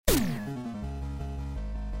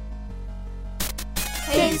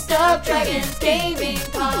Taste of Dragons Gaming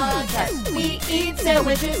Podcast. We eat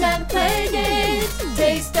sandwiches and play games.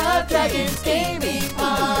 Taste of Dragons Gaming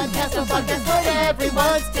Podcast. A podcast for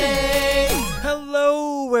everyone's taste.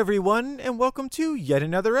 Hello, everyone, and welcome to yet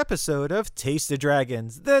another episode of Taste of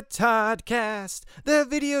Dragons, the Toddcast, the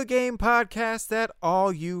video game podcast that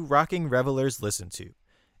all you rocking revelers listen to.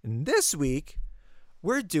 And this week,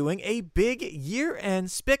 we're doing a big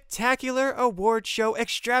year-end spectacular award show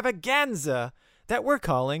extravaganza that we're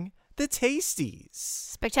calling the Tasties.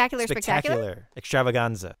 Spectacular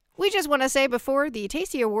extravaganza. We just want to say before the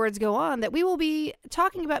Tasty Awards go on that we will be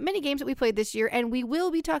talking about many games that we played this year, and we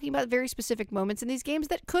will be talking about very specific moments in these games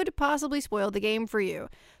that could possibly spoil the game for you.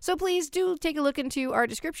 So please do take a look into our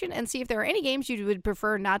description and see if there are any games you would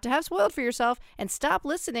prefer not to have spoiled for yourself, and stop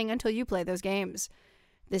listening until you play those games.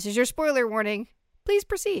 This is your spoiler warning. Please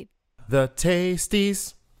proceed. The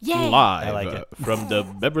Tasties. Yay! Live I like it. from the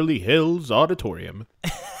Beverly Hills Auditorium.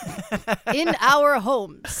 In our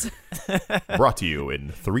homes. Brought to you in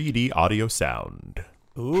 3D audio sound.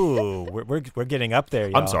 Ooh, we're getting up there,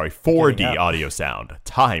 y'all. I'm sorry, 4D Getting up. audio sound.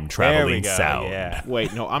 Time There we traveling go, sound. yeah.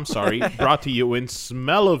 Wait, no, I'm sorry. Brought to you in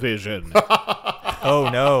Smell-O-Vision. Oh,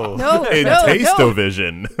 no. No, In no, no.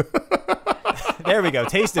 Taste-O-Vision. There we go,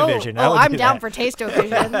 Taste-O-Vision. I Oh, would I'm do down that. for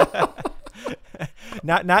Taste-O-Vision.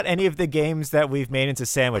 Not any of the games that we've made into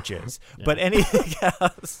sandwiches, but anything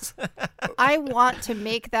else. I want to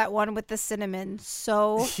make that one with the cinnamon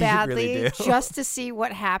so badly, really do. just to see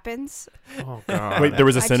what happens. Oh, God. Wait, there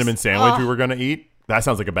was a I cinnamon just- sandwich we oh. were going to eat? That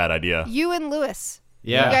sounds like a bad idea. You and Lewis.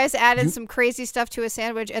 Yeah. You guys added some crazy stuff to a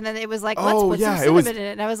sandwich, and then it was like, let's Oh, put yeah, some it was- cinnamon in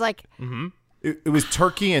it. And I was like, It was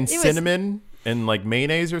turkey and It was- cinnamon and like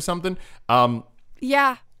mayonnaise or something.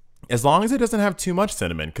 yeah. As long as it doesn't have too much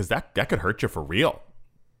cinnamon, because that could hurt you for real.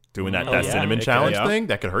 Doing that yeah, cinnamon it could, challenge yeah. thing,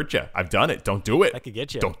 that could hurt you. I've done it. Don't do it. That could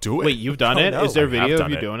get you. Don't do it. Wait, you've done Oh, it? no. Is there I have video of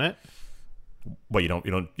done you it. doing it? What, you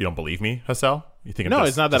don't believe me, Hassel? You think I'm No, just,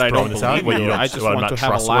 it's not that just I throwing don't this out? believe What, you. don't- I just what, I'm want not to have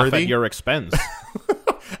a laugh trustworthy? at your expense.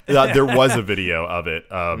 There was a video of it,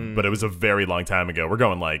 but it was a very long time ago. We're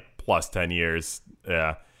going like plus 10 years.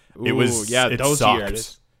 Yeah. It was, Ooh, yeah, it those sucked.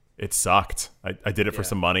 years. It sucked. I did it for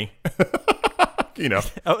some money. You know,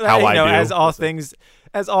 Oh, how you I know, do.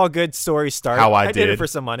 as all good stories start. How I did it did. for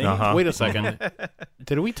some money. Uh-huh. Wait a second.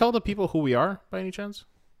 Did we tell the people who we are by any chance?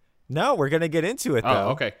 No, we're gonna get into it Oh, though.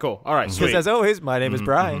 okay, cool. All right, Because sweet. as always, my name is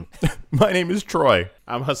Brian. My name is Troy.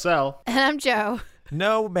 I'm Hassel. And I'm Joe.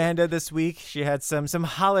 No Amanda this week. She had some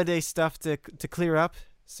holiday stuff to clear up.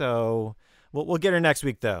 So we'll get her next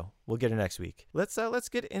week though. We'll get her next week. Let's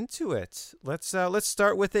get into it. Let's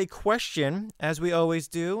start with a question as we always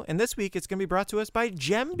do. And this week it's gonna be brought to us by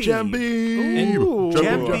Jembe. Jembe. And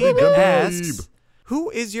Jembe. Jembe asks, who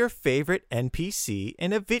is your favorite NPC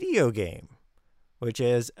in a video game? Which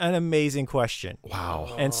is an amazing question.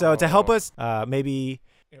 Wow. And so to help us maybe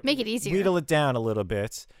Make it easier. wheedle it down a little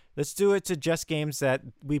bit, let's do it to just games that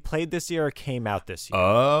we played this year or came out this year.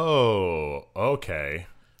 Oh, okay.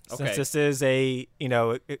 Since this is a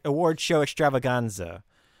award show extravaganza,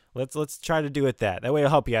 let's try to do it that way. It'll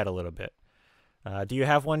help you out a little bit. Do you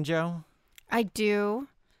have one, Joe? I do.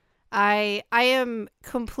 I am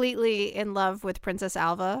completely in love with Princess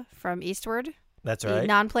Alva from Eastward. That's The right.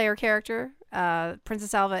 non-player character.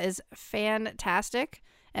 Princess Alva is fantastic.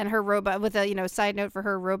 And her robot, with a side note for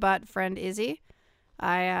her robot friend Izzy, they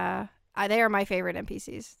are my favorite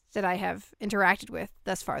NPCs that I have interacted with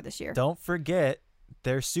thus far this year. Don't forget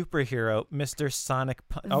their superhero, Mr. Sonic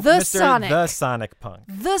Punk. The Sonic. The Sonic Punk.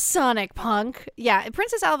 The Sonic Punk. Yeah,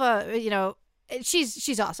 Princess Alva,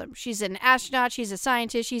 she's awesome. She's an astronaut, she's a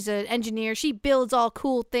scientist, she's an engineer. She builds all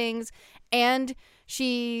cool things, and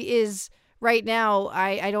she is right now,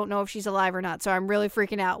 I don't know if she's alive or not, so I'm really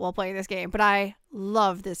freaking out while playing this game, but I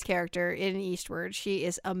love this character in Eastward. She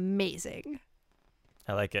is amazing.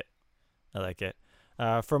 I like it.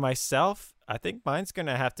 For myself, I think mine's going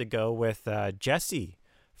to have to go with Jessie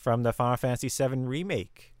from the Final Fantasy VII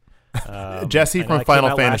Remake. Jesse I know from it came Final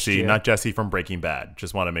out last Fantasy, year. not Jesse from Breaking Bad.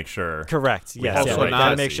 Just want to make sure. Correct. Yes. Also Yeah, not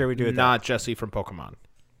gotta Jessie. make sure we do it. Not Jesse from Pokemon.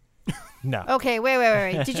 No. Okay,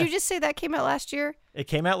 wait. Did you just say that came out last year? It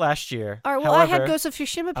came out last year. All right, well, I However, had Ghost of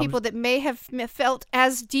Tsushima people that may have felt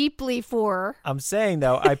as deeply for. I'm saying,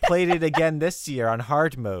 though, I played it again this year on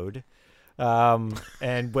hard mode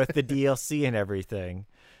and with the DLC and everything.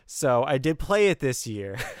 So I did play it this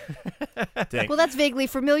year. Dang. Well, that's vaguely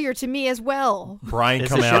familiar to me as well. Brian Yes,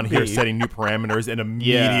 coming it out should here be. setting new parameters and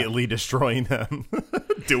immediately destroying them.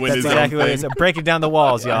 Doing That's his exactly own what it thing. is. I'm breaking down the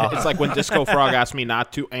walls, y'all. It's like when Disco Frog asked me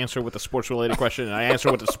not to answer with a sports-related question, and I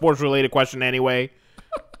answer with a sports-related question anyway.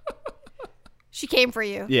 She came for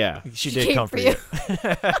you. Yeah. She She did came come for for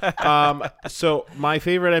you. So my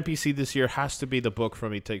favorite NPC this year has to be the book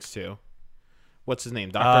from It Takes Two. What's his name?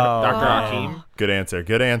 Dr. Oh, Hakim. Good answer.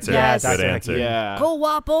 Good answer. Yes. Good Dr. answer. Yeah.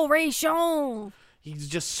 Cooperation. He's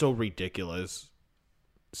just so ridiculous.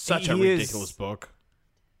 Such He a is- ridiculous book.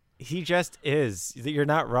 He just is. You're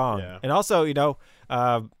not wrong. Yeah. And also,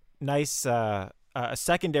 nice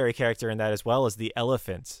secondary character in that as well is the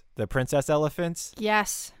elephant, the princess elephant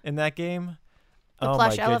Yes. in that game. The Oh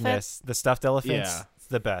plush my elephant? goodness, the stuffed elephants. Yeah. It's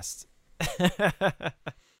the best.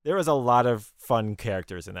 There was a lot of fun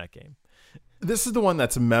characters in that game. This is the one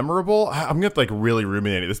that's memorable. I'm gonna have to like really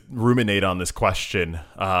ruminate on this question.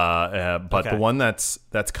 But Okay. the one that's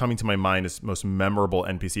coming to my mind as most memorable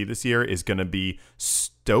NPC this year is gonna be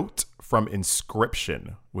Stoat from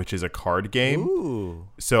Inscription, which is a card game. Ooh.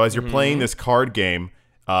 So as you're playing this card game,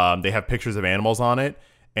 they have pictures of animals on it,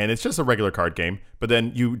 and it's just a regular card game. But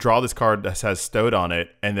then you draw this card that has Stoat on it,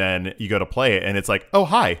 and then you go to play it, and it's like, oh,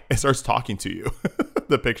 hi. It starts talking to you,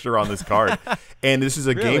 the picture on this card. And this is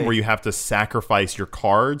a Really? game where you have to sacrifice your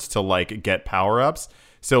cards to, like, get power-ups.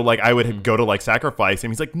 So, like, I would go to, like, sacrifice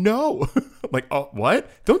him. He's like, no. I'm like, oh, what?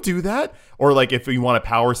 Don't do that. Or, like, if you want to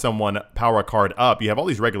power a card up, you have all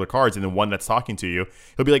these regular cards, and then one that's talking to you,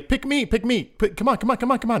 he'll be like, pick me. Come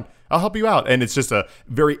on. I'll help you out. And it's just a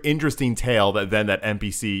very interesting tale that then that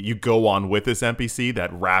NPC, you go on with this NPC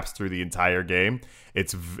that wraps through the entire game.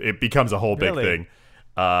 It becomes a whole big Really? thing.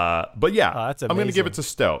 But, yeah, Oh, that's I'm going to give amazing. it to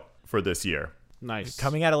Stoat for this year. Nice.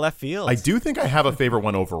 Coming out of left field. I do think I have a favorite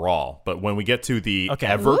one overall, but when we get to the Okay.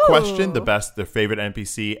 ever Ooh. question, the favorite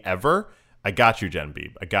NPC ever, I got you, Jen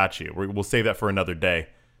Beeb. I got you. We'll save that for another day.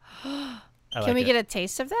 Can we get a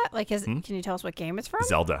taste of that? Like, can you tell us what game it's from?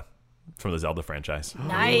 Zelda, from the Zelda franchise,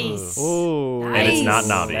 Nice. Ooh. and it's not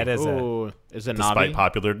Nice. Navi. That is a Ooh. Is it despite Navi?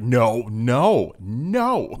 popular. No.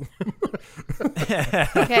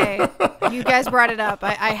 Okay, you guys brought it up.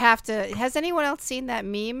 I have to. Has anyone else seen that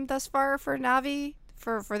meme thus far for Navi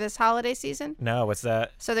for this holiday season? No, what's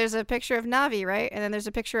that? So there's a picture of Navi, right? And then there's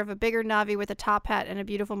a picture of a bigger Navi with a top hat and a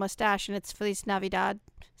beautiful mustache, and it's Feliz Navidad,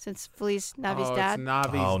 since Feliz Navi's dad. It's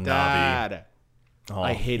Navi's Oh, Navi. dad. Oh,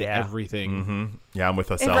 I hate yeah. everything. yeah, I'm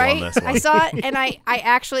with Estelle Right? on this one. I saw it and I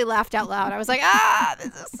actually laughed out loud. I was like,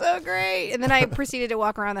 this is so great. And then I proceeded to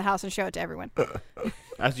walk around the house and show it to everyone.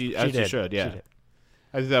 As you did. should, yeah. She did.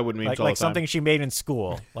 I do that with memes Like all the time. something she made in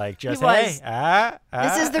school. Like just, was. hey,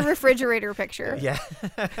 This is the refrigerator picture. Yeah.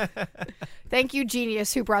 Thank you,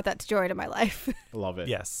 genius, who brought that joy to my life. I love it.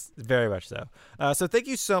 Yes, very much so. So thank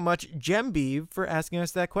you so much, Gembeeb, for asking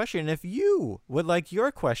us that question. If you would like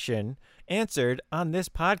your question answered on this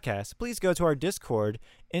podcast, please go to our Discord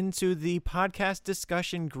into the podcast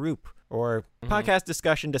discussion group or podcast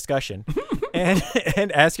discussion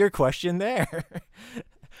and ask your question there.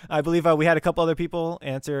 I believe we had a couple other people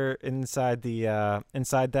answer inside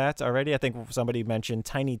that already. I think somebody mentioned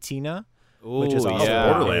Tiny Tina, which is Ooh, also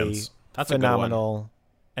yeah. Borderlands. That's a good one. phenomenal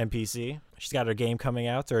NPC. She's got her game coming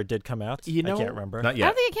out, or it did come out. You know- I can't remember. Not I yet.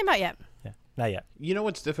 don't think it came out yet. Yeah, not yet. You know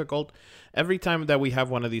what's difficult? Every time that we have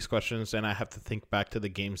one of these questions and I have to think back to the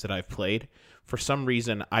games that I've played, for some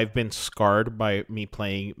reason I've been scarred by me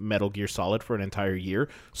playing Metal Gear Solid for an entire year.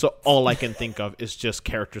 So all I can think of is just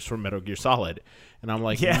characters from Metal Gear Solid. And I'm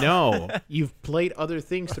like, Yeah. no, you've played other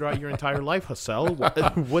things throughout your entire life, Hassel.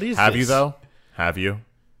 What is Have this? you though? Have you?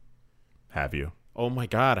 Oh my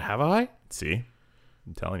God, have I? See,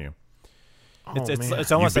 I'm telling you. Oh, It's man.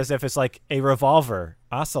 it's almost You've as if it's like a revolver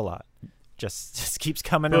ocelot. Just keeps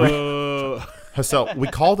coming around. Hassel, we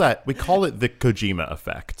call it the Kojima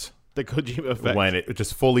effect. The Kojima effect. When it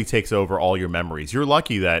just fully takes over all your memories. You're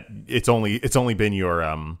lucky that it's only been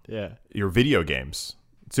your video games.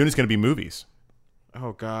 Soon it's going to be movies.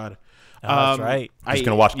 Oh God. Oh, that's right. Just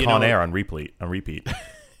going to watch you Con know, Air on repeat,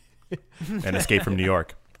 and Escape from New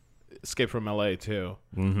York. Escape from LA too.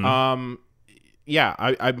 Mm-hmm. Yeah,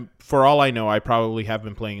 I'm for all I know, I probably have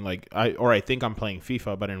been playing I think I'm playing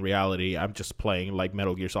FIFA, but in reality, I'm just playing like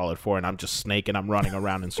Metal Gear Solid 4, and I'm just Snake, and I'm running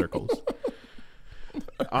around in circles.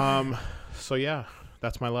 So yeah,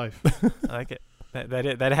 that's my life. I like it.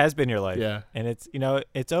 That has been your life. Yeah. And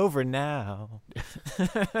it's over now.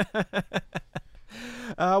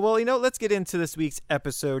 Well, let's get into this week's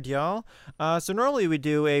episode, y'all. So normally we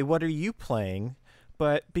do a what are you playing?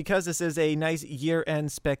 But because this is a nice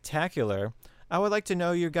year-end spectacular, I would like to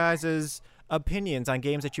know your guys' opinions on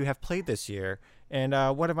games that you have played this year. And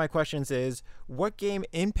one of my questions is, what game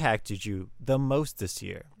impacted you the most this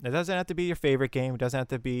year? It doesn't have to be your favorite game. It doesn't have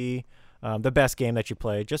to be the best game that you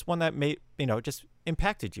played. Just one that just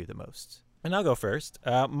impacted you the most. And I'll go first.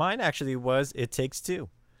 Mine actually was It Takes Two.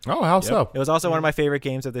 Oh, how so? It was also one of my favorite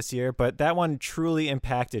games of this year, but that one truly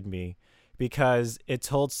impacted me because it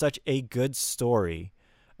told such a good story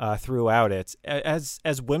throughout it.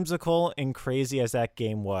 As whimsical and crazy as that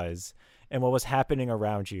game was, and what was happening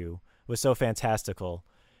around you was so fantastical,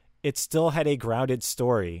 it still had a grounded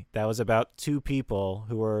story that was about two people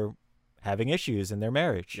who were having issues in their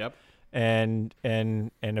marriage. Yep. And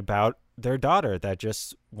about their daughter that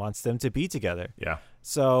just wants them to be together. Yeah.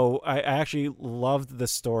 So I actually loved the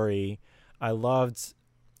story. I loved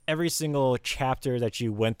every single chapter that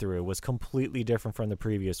you went through was completely different from the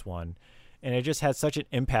previous one. And it just had such an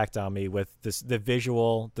impact on me with the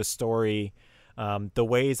visual, the story, the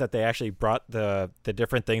ways that they actually brought the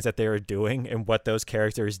different things that they were doing and what those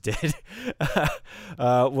characters did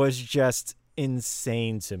was just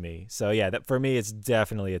insane to me. So yeah, that for me, it's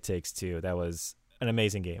definitely It Takes Two. That was an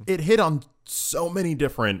amazing game. It hit on so many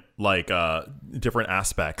different different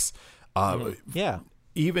aspects. Yeah.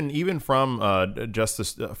 Even from just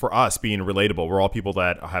this, for us being relatable, we're all people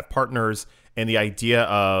that have partners, and the idea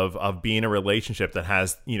of being in a relationship that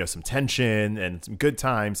has, you know, some tension and some good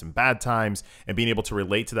times, some bad times, and being able to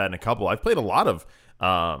relate to that in a couple. I've played a lot of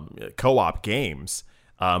co-op games,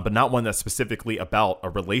 but not one that's specifically about a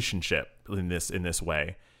relationship in this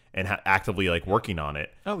way and actively like working on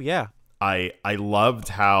it. Oh yeah. I loved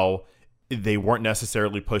how they weren't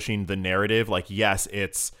necessarily pushing the narrative. Like, yes,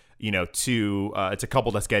 it's, you know, it's a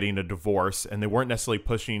couple that's getting a divorce, and they weren't necessarily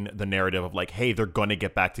pushing the narrative of like, hey, they're going to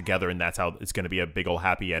get back together and that's how it's going to be a big old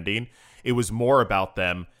happy ending. It was more about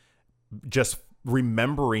them just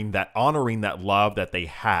remembering that, honoring that love that they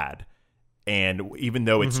had. And even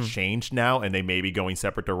though it's changed now and they may be going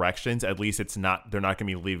separate directions, at least they're not going to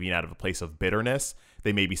be leaving out of a place of bitterness.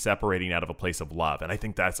 They may be separating out of a place of love. And I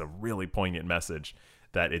think that's a really poignant message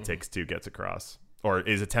that It Takes Two gets across, or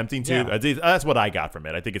is attempting to. Yeah. That's what I got from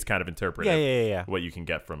it. I think it's kind of interpretive. Yeah. What you can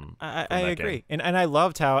get from I that agree. game. And I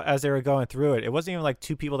loved how, as they were going through it, it wasn't even like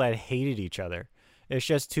two people that hated each other. It's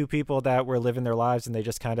just two people that were living their lives and they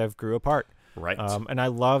just kind of grew apart. Right. And I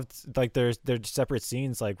loved, like, there's separate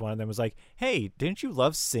scenes. Like, one of them was like, hey, didn't you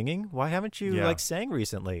love singing? Why haven't you like sang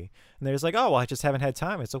recently? And there's like, oh, well, I just haven't had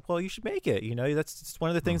time. It's like, well, you should make it. You know, that's just one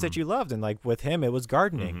of the things that you loved. And like with him, it was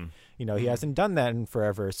gardening. You know, he hasn't done that in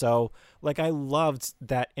forever. So like, I loved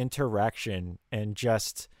that interaction, and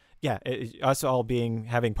just, us all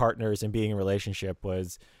having partners and being in a relationship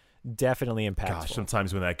was definitely impactful. Gosh,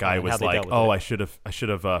 sometimes when that guy how was they like, dealt with "Oh, it. I should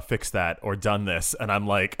have fixed that or done this," and I'm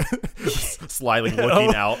like, slyly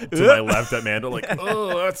looking out to my left at Amanda, like,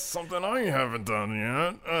 "Oh, that's something I haven't done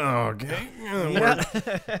yet." Oh,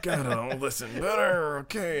 okay, gotta listen better.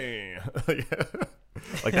 Okay,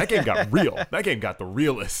 like that game got real. That game got the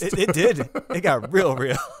realest. It did. It got real.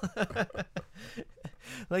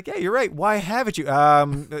 Like, yeah, you're right. Why haven't you?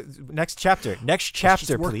 Next chapter,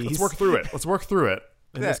 please. Let's work through it.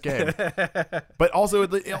 In this game, but also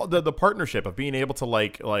the partnership of being able to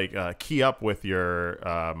like key up with your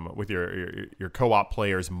co-op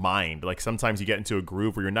player's mind. Like, sometimes you get into a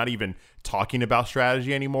groove where you're not even talking about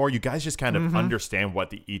strategy anymore. You guys just kind of understand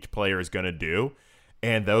what each player is going to do,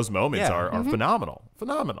 and those moments are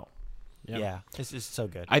phenomenal. Yeah, it's just so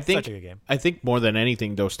good. I think Such a good game. I think more than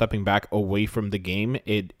anything, though, stepping back away from the game,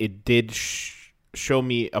 it did show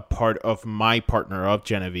me a part of my partner, of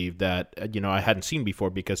Genevieve, that I hadn't seen before,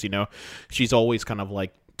 because she's always kind of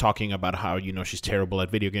like talking about how she's terrible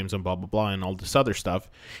at video games and blah blah blah and all this other stuff,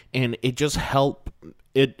 and it just helped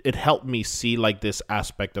me see like this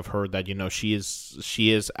aspect of her that she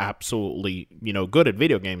is absolutely good at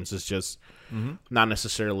video games. It's just not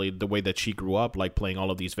necessarily the way that she grew up, like playing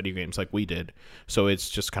all of these video games like we did. So it's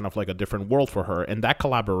just kind of like a different world for her, and that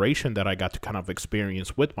collaboration that I got to kind of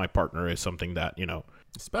experience with my partner is something that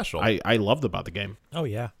special. I loved about the game. Oh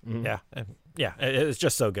yeah, yeah. It's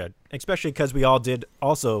just so good, especially because we all did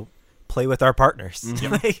also play with our partners.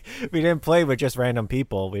 Like, we didn't play with just random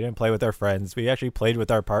people. We didn't play with our friends. We actually played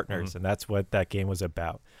with our partners, and that's what that game was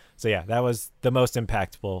about. So yeah, that was the most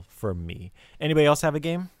impactful for me. Anybody else have a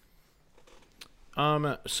game?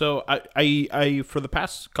 So I for the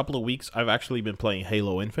past couple of weeks, I've actually been playing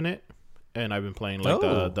Halo Infinite, and I've been playing like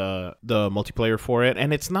the multiplayer for it.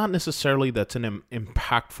 And it's not necessarily that's an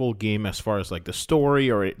impactful game as far as like the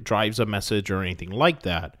story or it drives a message or anything like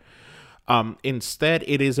that. Instead,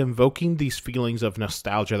 it is invoking these feelings of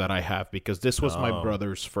nostalgia that I have, because this was my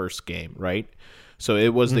brother's first game, right? So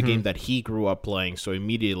it was the game that he grew up playing. So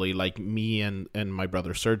immediately, like, me and my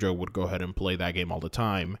brother Sergio would go ahead and play that game all the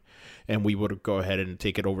time. And we would go ahead and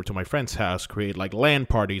take it over to my friend's house, create like LAN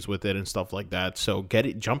parties with it and stuff like that. So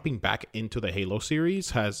jumping back into the Halo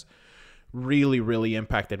series has really, really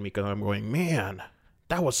impacted me, because I'm going, man,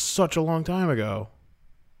 that was such a long time ago.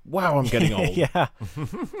 wow, I'm getting old. Yeah.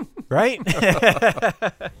 Right?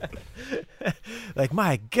 Like,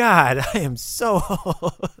 my God, I am so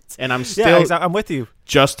old. And I'm still I'm with you.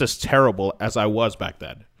 just as terrible as I was back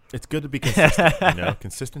then. It's good to be consistent.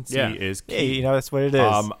 Consistency Yeah. is key. Hey, you know, that's what it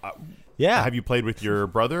is. Yeah. Have you played with your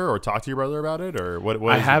brother or talked to your brother about it, or what? I Does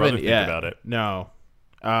your haven't brother think yet. about it? No.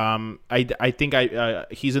 I think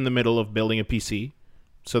he's in the middle of building a PC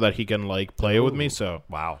so that he can like play it with me. So,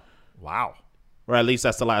 Wow. or at least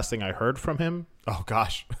that's the last thing I heard from him. Oh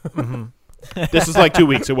gosh. This is like 2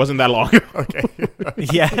 weeks. It wasn't that long. Okay.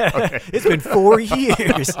 Yeah. It's been 4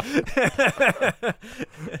 years.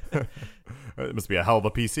 It must be a hell of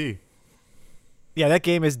a PC. Yeah, that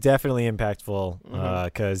game is definitely impactful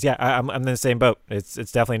because I'm in the same boat. It's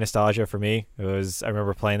definitely nostalgia for me. I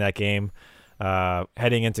remember playing that game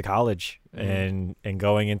heading into college and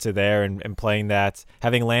going into there and playing that,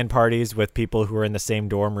 having LAN parties with people who are in the same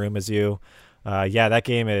dorm room as you. That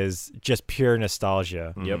game is just pure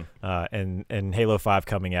nostalgia. Yep. And Halo 5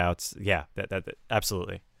 coming out, that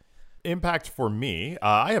absolutely. Impact for me,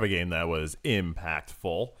 I have a game that was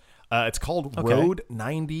impactful. It's called Okay. Road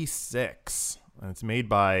 96. And it's made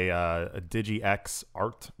by DigiX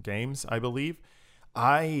Art Games, I believe.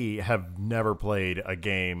 I have never played a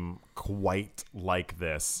game quite like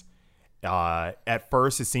this. At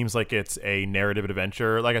first, it seems like it's a narrative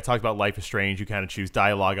adventure. Like I talked about Life is Strange, you kind of choose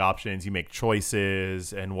dialogue options, you make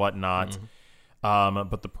choices and whatnot.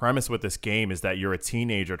 But the premise with this game is that you're a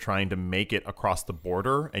teenager trying to make it across the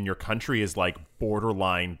border, and your country is like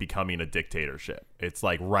borderline becoming a dictatorship. It's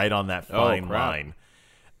like right on that fine line.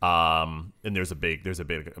 And there's a big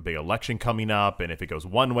election coming up, and if it goes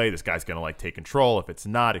one way, this guy's gonna like take control. If it's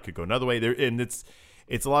not, it could go another way. And it's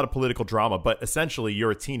a lot of political drama, but essentially you're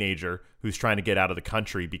a teenager who's trying to get out of the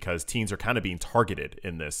country because teens are kind of being targeted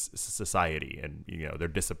in this society, and they're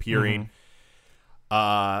disappearing.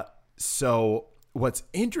 So what's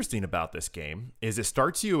interesting about this game is it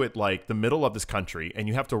starts you at like the middle of this country, and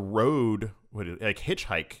you have to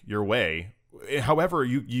hitchhike your way however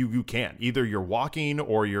you can. Either you're walking,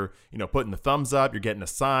 or you're putting the thumbs up, you're getting a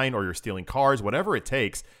sign, or you're stealing cars, whatever it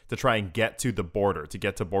takes to try and get to the border, to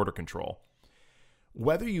get to border control.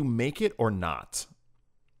 Whether you make it or not,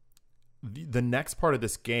 the next part of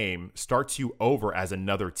this game starts you over as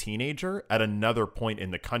another teenager at another point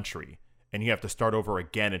in the country, and you have to start over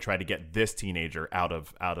again and try to get this teenager out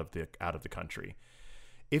of the country.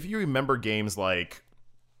 If you remember games like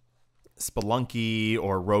Spelunky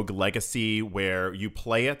or Rogue Legacy, where you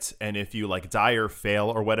play it, and if you like die or fail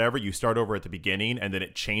or whatever, you start over at the beginning, and then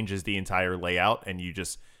it changes the entire layout, and you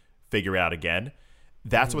just figure it out again.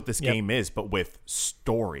 That's what this game is, but with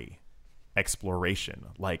story exploration.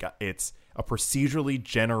 Like, it's a procedurally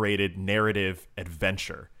generated narrative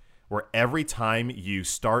adventure where every time you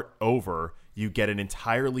start over, you get an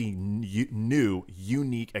entirely new,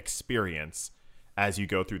 unique experience as you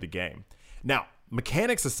go through the game. Now,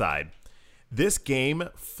 mechanics aside, this game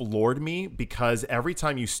floored me because every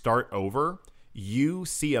time you start over, you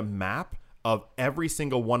see a map of every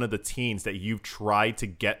single one of the teens that you've tried to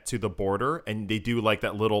get to the border, and they do like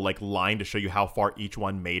that little like line to show you how far each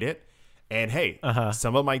one made it. And hey,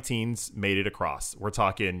 some of my teens made it across. We're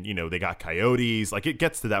talking, they got coyotes. Like, it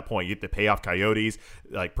gets to that point. You have to pay off coyotes,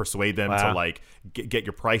 like persuade them to like get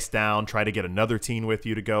your price down, try to get another teen with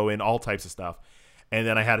you to go in, all types of stuff. And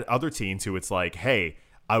then I had other teens who it's like, hey,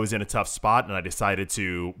 I was in a tough spot and I decided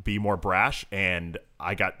to be more brash, and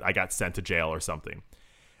I got sent to jail or something.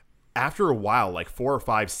 After a while, like 4 or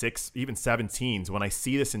 5, 6, even 7 teens, when I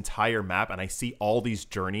see this entire map and I see all these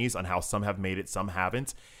journeys on how some have made it, some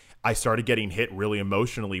haven't, I started getting hit really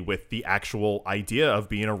emotionally with the actual idea of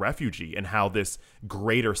being a refugee and how this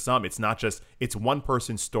greater sum, it's not just, it's one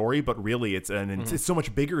person's story, but really it's so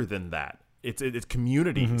much bigger than that. It's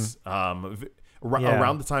communities.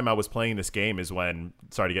 Around the time I was playing this game is when,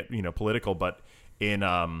 sorry to get political, but in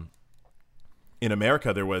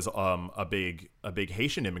America there was a big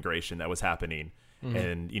Haitian immigration that was happening,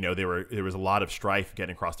 and there was a lot of strife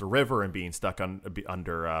getting across the river and being stuck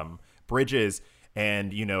under bridges.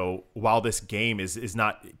 And while this game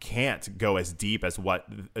can't go as deep as what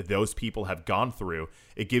those people have gone through,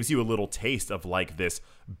 it gives you a little taste of like this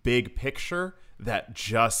big picture that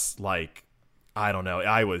just like, I don't know,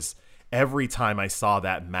 every time I saw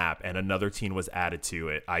that map and another teen was added to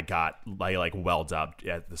it, I got like welled up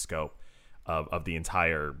at the scope of the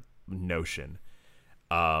entire notion.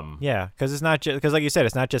 Because it's not just, because like you said,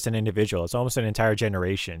 it's not just an individual, it's almost an entire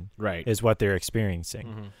generation, Right. is what they're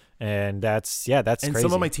experiencing. And that's And crazy.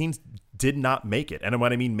 some of my teens did not make it. And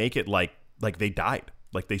when I mean make it, like they died.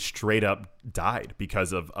 Like they straight up died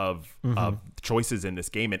because of choices in this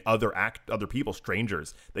game and other people,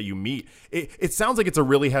 strangers that you meet. It sounds like it's a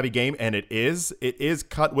really heavy game, and it is. It is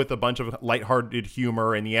cut with a bunch of lighthearted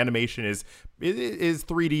humor, and the animation is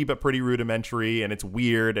 3D but pretty rudimentary, and it's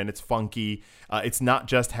weird and it's funky. It's not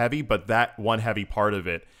just heavy, but that one heavy part of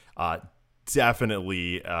it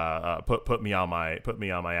definitely put me on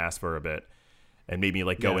my ass for a bit, and made me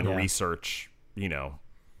like go and research,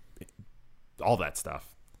 all that stuff,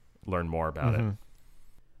 learn more about it.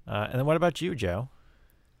 And then what about you, Joe?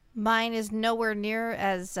 Mine is nowhere near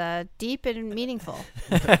as deep and meaningful.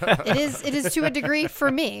 It is to a degree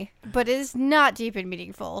for me, but it is not deep and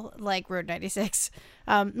meaningful like Road 96.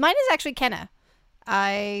 Mine is actually Kenna.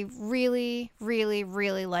 I really, really,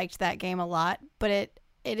 really liked that game a lot, but it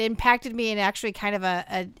impacted me in actually kind of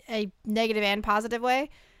a negative and positive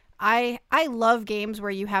way. I love games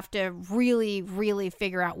where you have to really, really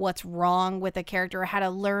figure out what's wrong with a character, or how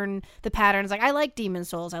to learn the patterns. Like, I like Demon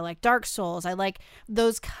Souls, I like Dark Souls, I like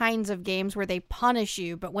those kinds of games where they punish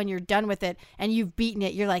you, but when you're done with it and you've beaten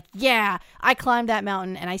it, you're like, yeah, I climbed that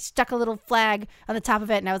mountain and I stuck a little flag on the top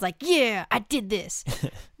of it and I was like, yeah, I did this.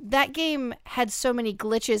 That game had so many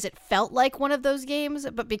glitches, it felt like one of those games,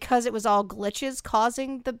 but because it was all glitches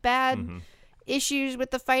causing the bad issues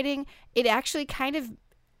with the fighting, it actually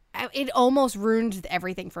it almost ruined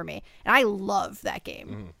everything for me. And I love that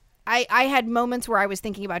game. I had moments where I was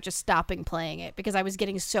thinking about just stopping playing it because I was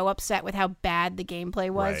getting so upset with how bad the gameplay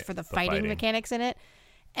was for the fighting mechanics in it.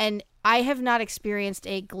 And I have not experienced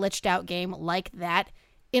a glitched out game like that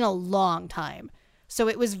in a long time. So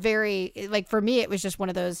it was very, like, for me, it was just one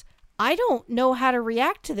of those, I don't know how to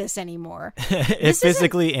react to this anymore. It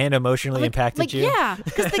physically and emotionally impacted you? Yeah,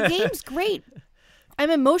 because the game's great. I'm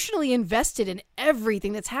emotionally invested in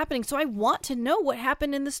everything that's happening, so I want to know what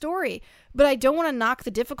happened in the story. But I don't want to knock the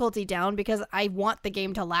difficulty down because I want the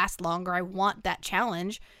game to last longer. I want that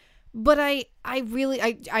challenge. But I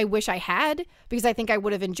wish I had, because I think I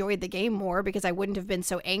would have enjoyed the game more because I wouldn't have been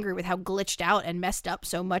so angry with how glitched out and messed up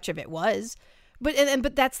so much of it was. But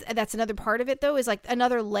that's another part of it, though, is like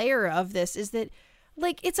another layer of this is that,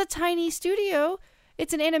 like, it's a tiny studio.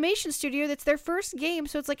 It's an animation studio that's their first game,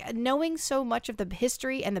 so it's like knowing so much of the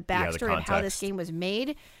history and the backstory of how this game was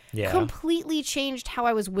made completely changed how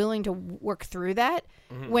I was willing to work through that.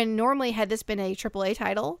 When normally, had this been a AAA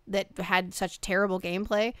title that had such terrible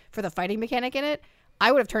gameplay for the fighting mechanic in it,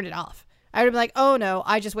 I would have turned it off. I would have been like, oh no,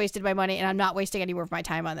 I just wasted my money and I'm not wasting any more of my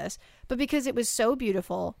time on this. But because it was so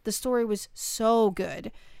beautiful, the story was so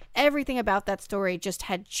good. Everything about that story just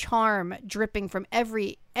had charm dripping from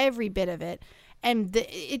every bit of it. And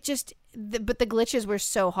but the glitches were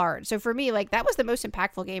so hard. So for me, like, that was the most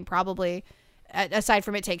impactful game probably, aside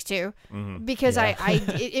from It Takes Two, because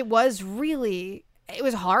it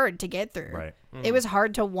was hard to get through. Right. It was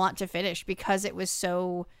hard to want to finish because it was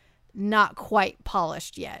so not quite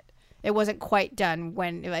polished yet. It wasn't quite done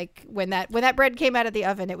when that bread came out of the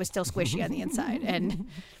oven, it was still squishy on the inside. And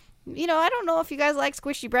I don't know if you guys like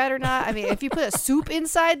squishy bread or not. I mean, if you put a soup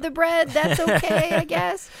inside the bread, that's okay, I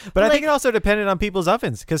guess. But I think it also depended on people's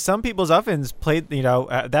ovens, because some people's ovens played,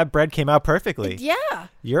 that bread came out perfectly. Yeah.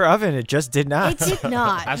 Your oven, it just did not. It did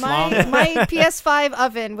not. My PS5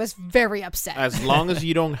 oven was very upset. As long as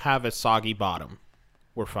you don't have a soggy bottom,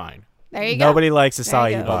 we're fine. There you go. Nobody likes a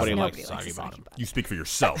soggy bottom. Nobody likes a soggy bottom. You speak for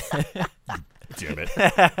yourself. Damn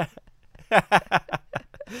it.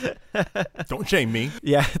 Don't shame me.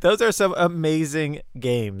 Yeah, those are some amazing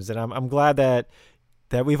games, and I'm glad that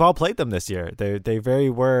we've all played them this year. They very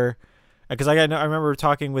were, because I remember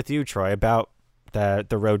talking with you, Troy, about the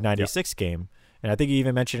Road 96 game, and I think you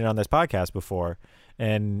even mentioned it on this podcast before,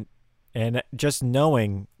 and just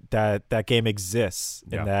knowing that game exists,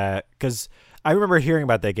 and that, because I remember hearing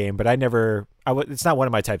about that game, but it's not one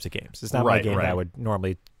of my types of games. It's not my game that I would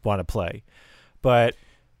normally want to play, but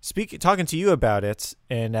talking to you about it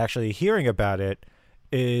and actually hearing about it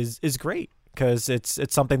is great, because it's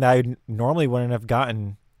something that I normally wouldn't have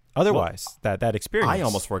gotten otherwise. That experience. I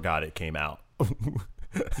almost forgot it came out.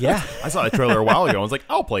 Yeah, I saw the trailer a while ago. I was like,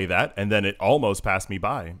 I'll play that, and then it almost passed me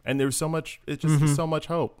by. And there's so much. It's just so much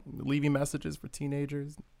hope. Leaving messages for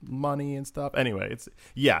teenagers, money and stuff. Anyway,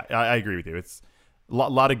 I agree with you. It's a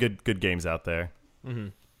lot of good games out there.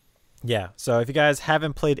 Yeah. So if you guys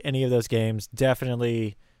haven't played any of those games,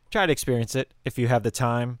 definitely try to experience it if you have the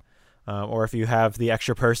time, or if you have the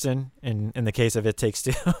extra person. In the case of It Takes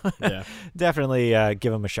Two, definitely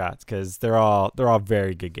give them a shot, because they're all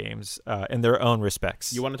very good games in their own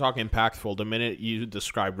respects. You want to talk impactful? The minute you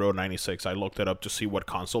described Road 96, I looked it up to see what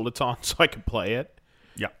console it's on so I could play it.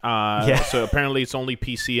 Yeah. So apparently it's only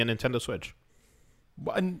PC and Nintendo Switch.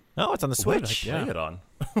 Oh, it's on the What did Switch. I play it on?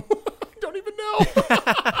 I don't even know.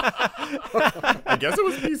 I guess it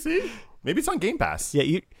was PC. Maybe it's on Game Pass.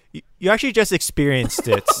 Yeah, you actually just experienced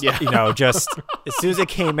it. Just as soon as it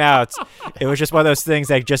came out, it was just one of those things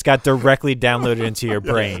that just got directly downloaded into your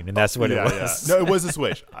brain, and that's what it was. No, it was the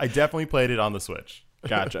Switch. I definitely played it on the Switch.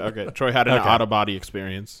 Gotcha. Okay. Troy had an out of body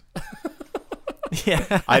experience.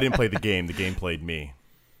 Yeah, I didn't play the game. The game played me.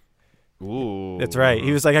 Ooh. that's right.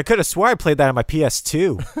 He was like, I could have swore I played that on my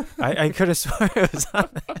PS2. I could have swore it was on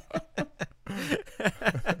that.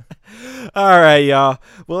 All right, y'all.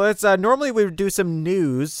 Well, let's normally we would do some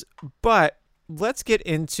news, but let's get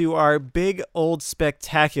into our big old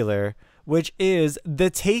spectacular, which is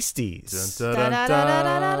the Tasties.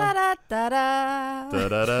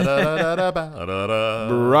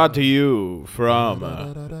 Brought to you from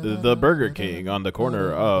the Burger King on the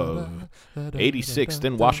corner of 86th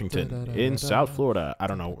and Washington in South Florida. I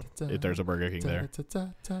don't know if there's a Burger King there.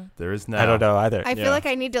 There is now. I don't know either. I feel like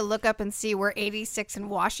I need to look up and see where 86 in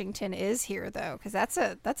Washington is here, though, because that's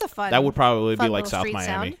a fun. That would probably be fun like little South street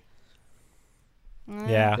Miami. sound.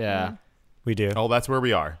 Yeah, Yeah. we do. Oh, that's where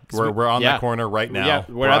we are. We're on Yeah. that corner right now. Yeah,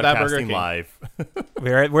 we're at that Burger broadcasting King. live.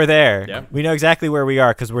 We're there. Yeah. We know exactly where we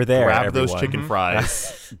are because we're there. Grab those everyone. chicken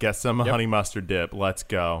fries. Get some honey mustard dip. Let's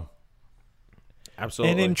go.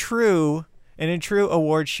 Absolutely. And in true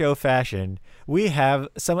award show fashion, we have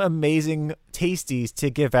some amazing tasties to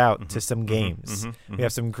give out to some games. We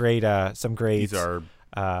have some great These are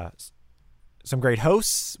some great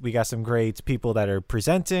hosts. We got some great people that are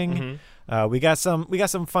presenting. We got some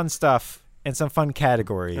fun stuff and some fun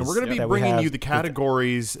categories. And we're going to be that we bringing have you the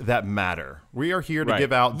categories that matter. We are here to Right.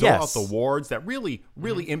 give out Yes. the awards that really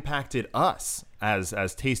impacted us as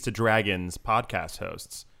Taste of Dragons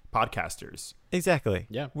podcasters. Exactly.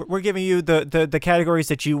 Yeah. We're giving you the categories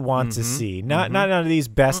that you want to see. Not none of these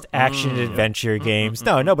best action adventure games.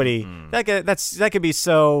 No, nobody. That could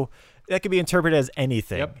be interpreted as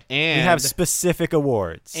anything. Yep. We have specific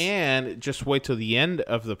awards. And just wait till the end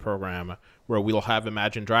of the program where we'll have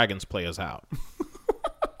Imagine Dragons play us out.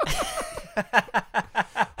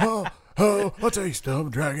 Oh, a taste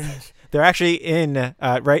of dragons. They're actually in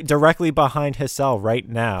right directly behind Hassel right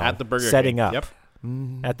now At the Burger setting King. up Yep.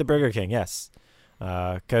 at the Burger King. Yes,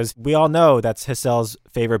 because we all know that's Hassel's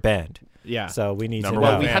favorite band. Yeah. So we need Number to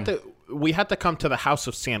know. one we had to come to the house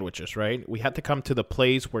of sandwiches, right? We had to come to the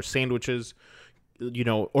place where sandwiches,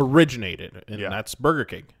 originated, and Yeah. that's Burger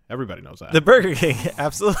King. Everybody knows that. The Burger King,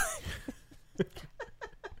 absolutely.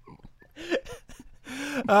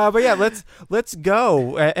 But yeah, let's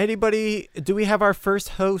go. Anybody? Do we have our first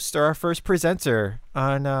host or our first presenter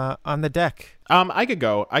on the deck? I could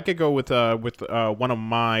go with one of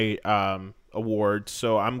my awards.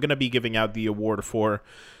 So I'm gonna be giving out the award for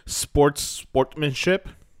sportsmanship.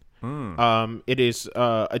 It is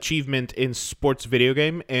achievement in sports video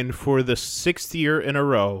game, and for the 6th year in a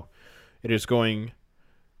row, it is going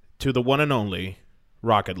to the one and only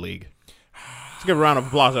Rocket League. Let's give a round of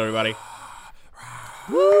applause, everybody.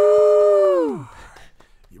 Woo!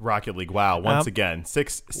 Rocket League. Wow. Once again,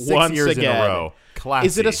 six Once years in again. a row. Classy.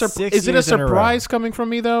 Is it a 6 is it a years in a row. surprise coming from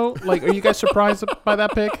me though? Like, are you guys surprised by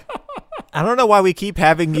that pick? I don't know why we keep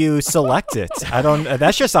having you select it. I don't.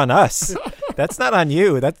 That's just on us. That's not on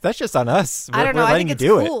you. That's just on us. I don't know. We're I letting think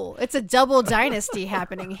you it's do cool. It's a double dynasty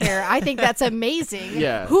happening here. I think that's amazing.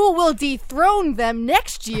 Yeah. Who will dethrone them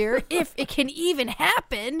next year if it can even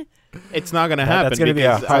happen? It's not gonna happen that's gonna be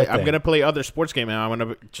a because hard I'm thing. gonna play other sports game and I'm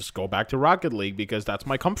gonna just go back to Rocket League because that's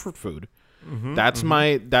my comfort food. That's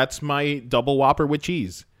my double Whopper with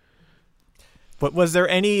cheese. But was there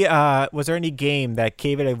any game that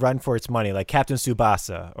gave it a run for its money, like Captain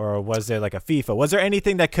Tsubasa, or was there like a FIFA? Was there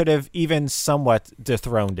anything that could have even somewhat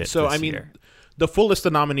dethroned it? So this I mean, year? the full list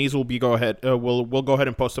of nominees will be we'll go ahead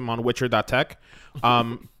and post them on Witcher.tech.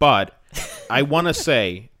 But I want to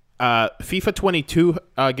say FIFA 22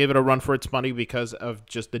 gave it a run for its money because of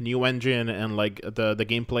just the new engine and like the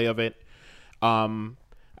gameplay of it.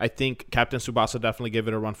 I think Captain Tsubasa definitely gave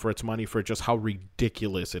it a run for its money for just how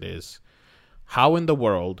ridiculous it is. How in the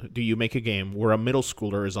world do you make a game where a middle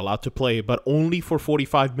schooler is allowed to play, but only for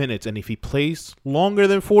 45 minutes, and if he plays longer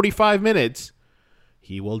than 45 minutes,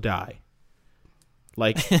 he will die?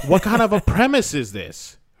 Like, what kind of a premise is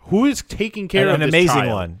this? Who is taking care of an this amazing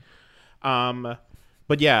child? one.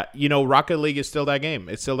 But yeah, Rocket League is still that game.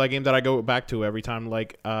 It's still that game that I go back to every time,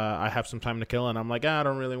 like, I have some time to kill, and I'm like, I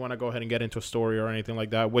don't really want to go ahead and get into a story or anything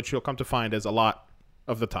like that, which you'll come to find is a lot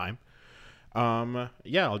of the time.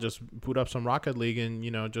 Yeah, I'll just boot up some Rocket League and,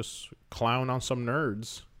 just clown on some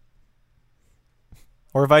nerds.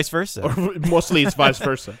 Or vice versa. Or mostly it's vice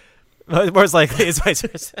versa. Most likely it's vice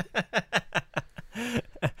versa.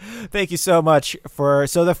 Thank you so much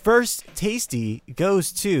so the first tasty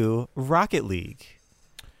goes to Rocket League.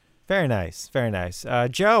 Very nice, very nice.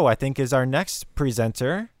 Joe, I think, is our next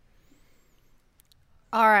presenter.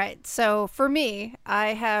 All right, so for me, I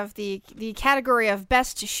have the category of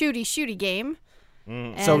best shooty game.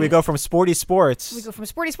 So we go from sporty sports. We go from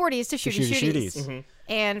sporty sporties to shooty shooties. Mm-hmm.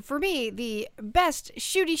 And for me, the best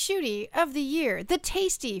shooty of the year, the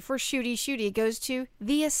tasty for shooty goes to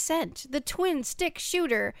The Ascent, the twin stick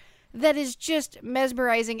shooter that is just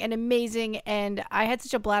mesmerizing and amazing, and I had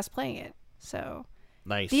such a blast playing it. So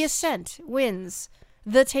Nice. The Ascent wins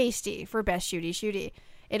the tasty for best shooty.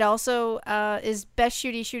 It also is best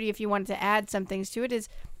shooty if you wanted to add some things to it, is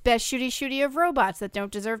best shooty of robots that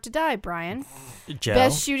don't deserve to die, Brian. Joe.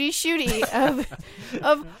 Best shooty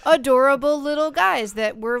of adorable little guys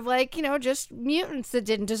that were like, just mutants that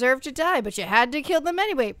didn't deserve to die, but you had to kill them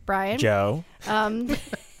anyway, Brian. Joe.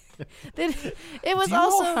 It was Do you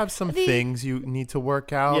also all have some things you need to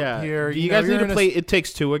work out here? Do you guys need to play It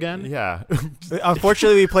Takes Two again? Yeah.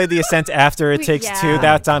 Unfortunately, we played The Ascent after It Takes Two.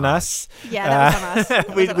 That's on us. Yeah, that was on us.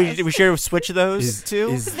 That was on us. We should have switched those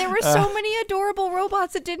two. There were so many adorable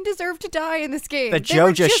robots that didn't deserve to die in this game. That They Joe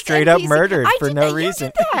were just straight up NPCs. murdered I for did no that.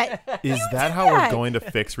 reason. You did that. Is You that did how that. we're going to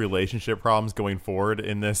fix relationship problems going forward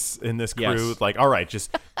in this crew? Yes. Like, all right,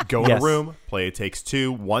 just go in Yes. a room, play It Takes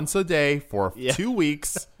Two once a day for 2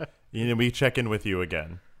 weeks. We check in with you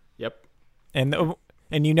again. Yep. And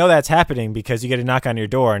that's happening because you get a knock on your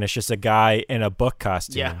door and it's just a guy in a book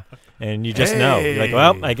costume. Yeah. And you just know. You're like,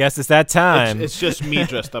 well, I guess it's that time. It's just me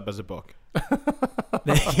dressed up as a book.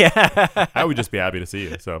 Yeah. I would just be happy to see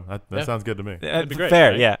you. So that sounds good to me. That'd be great,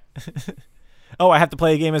 Fair, right? yeah. Oh, I have to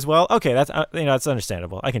play a game as well? Okay, that's that's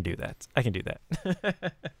understandable. I can do that.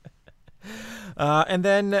 And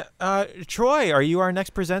then, Troy, are you our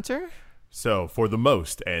next presenter? So, for the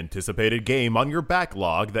most anticipated game on your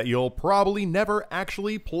backlog that you'll probably never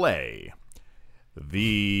actually play,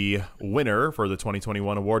 the winner for the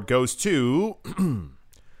 2021 award goes to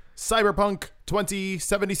Cyberpunk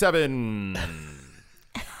 2077.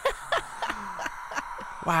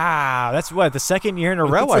 Wow, that's the second year in a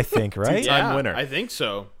row, I think, right? Two-time winner. I think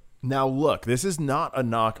so. Now, look, this is not a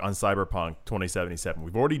knock on Cyberpunk 2077.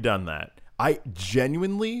 We've already done that. I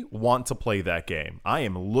genuinely want to play that game. I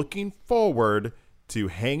am looking forward to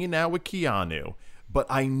hanging out with Keanu, but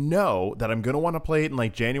I know that I'm going to want to play it in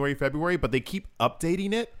like January, February, but they keep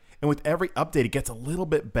updating it, and with every update, it gets a little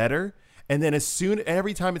bit better. And then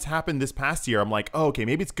every time it's happened this past year, I'm like, oh, okay,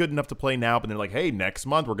 maybe it's good enough to play now. But they're like, hey, next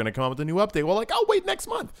month we're going to come up with a new update. Well, like, oh, wait, next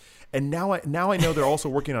month. And now I know they're also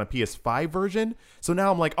working on a PS5 version. So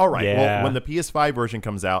now I'm like, all right, well, when the PS5 version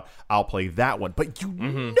comes out, I'll play that one. But you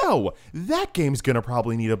know that game's going to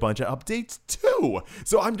probably need a bunch of updates too.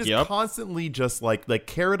 So I'm just constantly just like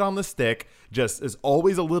carrot on the stick, just is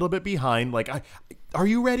always a little bit behind. Like, are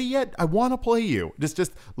you ready yet? I want to play you.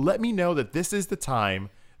 Just let me know that this is the time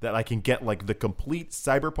that I can get like the complete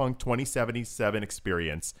Cyberpunk 2077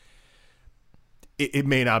 experience. It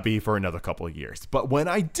may not be for another couple of years, but when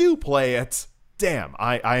I do play it, damn,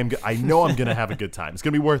 I know I'm gonna have a good time. It's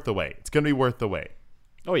gonna be worth the wait.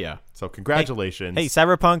 Oh yeah. So congratulations. Hey,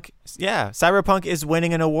 Cyberpunk is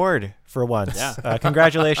winning an award for once. Yeah.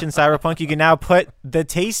 Congratulations, Cyberpunk. You can now put the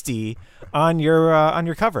tasty on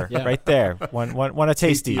your cover right there. One a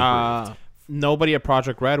tasty. Nobody at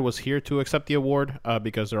Project Red was here to accept the award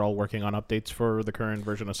because they're all working on updates for the current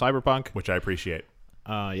version of Cyberpunk. Which I appreciate.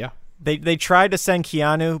 Yeah. They tried to send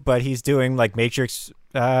Keanu, but he's doing like Matrix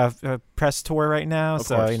press tour right now. Of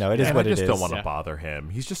So course. it is And what I it just is. don't want to bother him.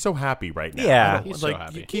 He's just so happy right now. Yeah. He's so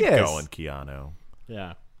happy. Keep He is. going, Keanu.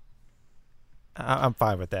 Yeah. I'm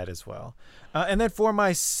fine with that as well. And then for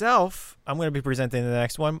myself, I'm going to be presenting the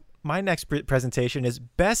next one. My next presentation is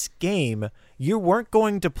best game you weren't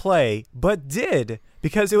going to play but did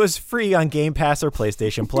because it was free on Game Pass or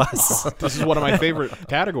PlayStation Plus. This is one of my favorite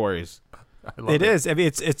categories. It is. I mean,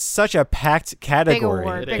 it's such a packed category.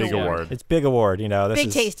 award. Big award. It's big award. This Big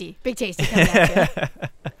is tasty coming at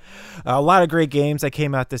you. a lot of great games that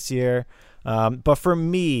came out this year. But for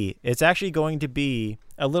me, it's actually going to be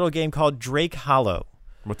a little game called Drake Hollow.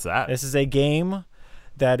 What's that? This is a game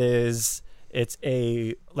that it's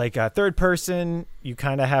a third person. You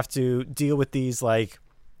kind of have to deal with these like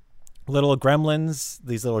little gremlins,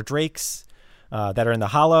 these little drakes that are in the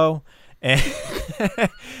hollow. And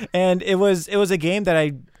and it was a game that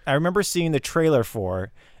I remember seeing the trailer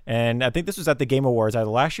for, and I think this was at the Game Awards either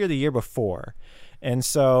last year or the year before. And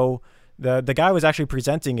so the guy was actually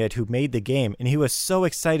presenting it who made the game, and he was so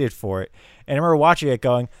excited for it. And I remember watching it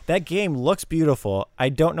going, that game looks beautiful. I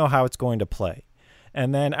don't know how it's going to play.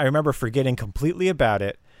 And then I remember forgetting completely about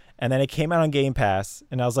it. and then it came out on Game Pass,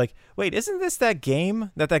 and I was like, wait, isn't this that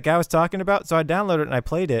game that guy was talking about? So I downloaded it and I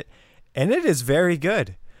played it, and it is very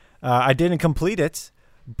good. I didn't complete it,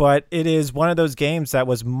 but it is one of those games that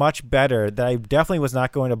was much better that I definitely was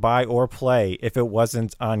not going to buy or play if it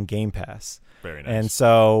wasn't on Game Pass. Very nice. And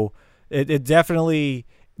so it definitely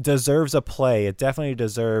deserves a play. It definitely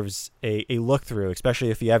deserves a look through, especially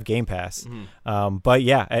if you have Game Pass. But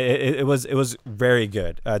yeah, it was very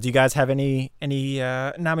good. Do you guys have any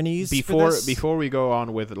nominees for this? Before we go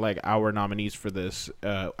on with like our nominees for this,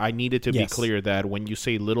 I needed to be clear that when you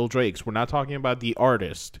say Little Drakes, we're not talking about the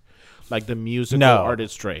artist, like the musical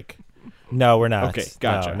artist Drake. No, we're not. Okay,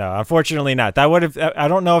 gotcha. No, unfortunately not. That would have. I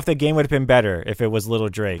don't know if the game would have been better if it was Little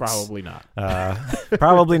Drakes. Probably not.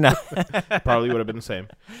 Probably not. Probably would have been the same.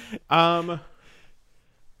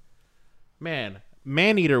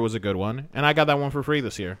 Maneater was a good one, and I got that one for free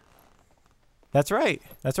this year. That's right.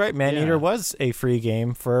 Maneater Yeah. was a free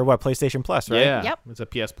game for PlayStation Plus, right? Yeah, Yep. it's a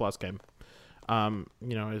PS Plus game. I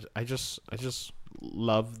just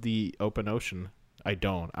love the open ocean. I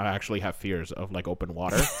don't. I actually have fears of like open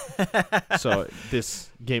water. So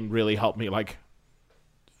this game really helped me like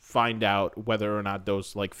find out whether or not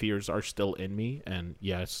those like fears are still in me, and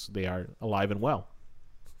yes, they are alive and well.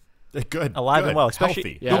 Good. Alive and well, especially-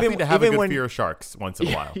 healthy. Yeah. Healthy to have a even good when- fear of sharks once in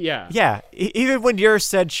a while. Yeah. Yeah. Even when you're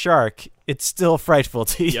said shark, it's still frightful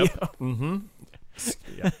to you. Yep.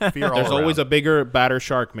 Yeah. Fear all There's always around. a bigger, badder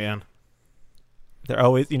shark, man. They're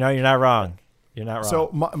always, you're not wrong. You're not wrong. So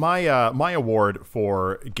my award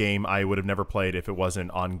for game I would have never played if it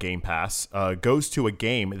wasn't on Game Pass goes to a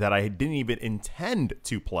game that I didn't even intend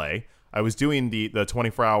to play. I was doing the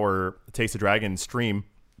 24-hour Taste of Dragon stream,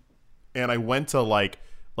 and I went to like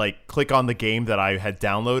click on the game that I had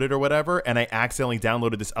downloaded or whatever, and I accidentally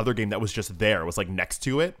downloaded this other game that was just there. It was like next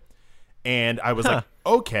to it, and I was like,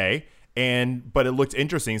 okay. But it looked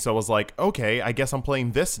interesting, so I was like, okay, I guess I'm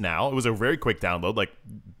playing this now. It was a very quick download, like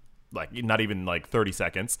not even like 30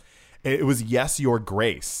 seconds. It was Yes, Your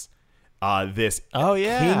Grace, this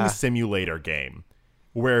king simulator game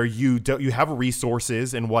where you have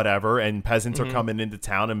resources and whatever, and peasants are coming into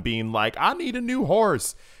town and being like, I need a new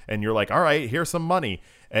horse, and you're like, all right, here's some money.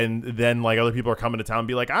 And then like other people are coming to town and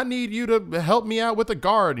be like, I need you to help me out with the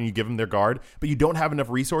guard, and you give them their guard, but you don't have enough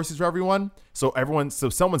resources for everyone, so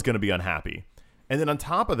someone's going to be unhappy. And then on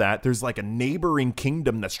top of that, there's like a neighboring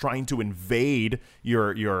kingdom that's trying to invade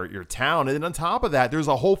your town. And then on top of that, there's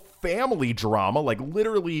a whole family drama, like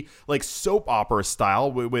literally like soap opera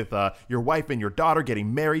style with your wife and your daughter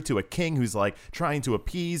getting married to a king who's like trying to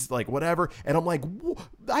appease like whatever. And I'm like,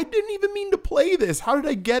 I didn't even mean to play this. How did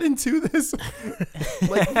I get into this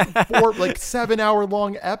like 7-hour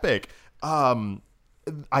long epic?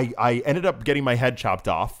 I ended up getting my head chopped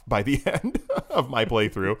off by the end of my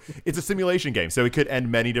playthrough. It's a simulation game, so it could end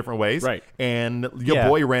many different ways. Right. And your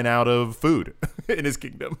boy ran out of food in his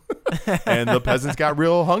kingdom. And the peasants got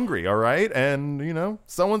real hungry, all right? And,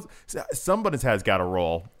 somebody's head's got to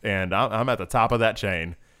roll. And I'm at the top of that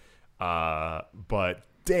chain. But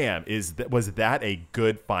damn, was that a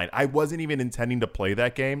good find? I wasn't even intending to play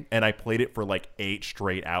that game, and I played it for like 8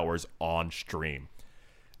 straight hours on stream.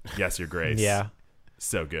 Yes, Your Grace. Yeah.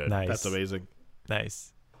 So good. Nice. That's amazing.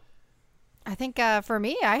 Nice. I think for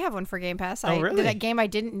me, I have one for Game Pass. Oh, really? That game I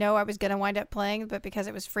didn't know I was going to wind up playing, but because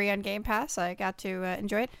it was free on Game Pass, I got to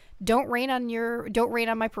enjoy it. Don't rain on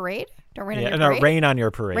my parade. Don't rain on your parade. Rain on your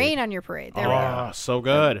parade. Rain on your parade. There we go. Oh, so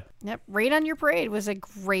good. Yep. Rain on Your Parade was a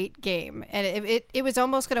great game, and it was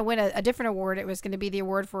almost going to win a different award. It was going to be the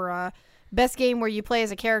award for best game where you play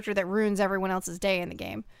as a character that ruins everyone else's day in the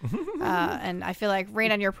game. And I feel like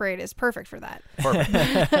Rain on Your Parade is perfect for that.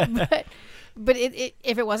 Perfect. But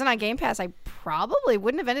if it wasn't on Game Pass, I probably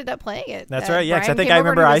wouldn't have ended up playing it. That's right. Yeah, 'cause I Brian think came I over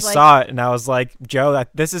and remember I was like, saw it and I was like, Joe,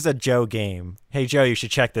 this is a Joe game. Hey, Joe, you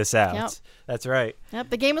should check this out. Yep. That's right. Yep,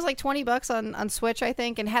 the game was like $20 on Switch, I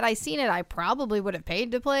think. And had I seen it, I probably would have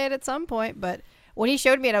paid to play it at some point. But when he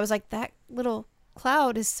showed me it, I was like, that little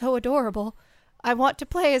cloud is so adorable. I want to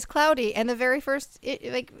play as Cloudy. And the very first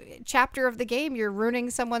chapter of the game, you're ruining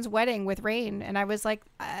someone's wedding with rain. And I was like,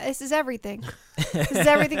 this is everything. This is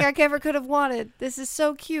everything I ever could have wanted. This is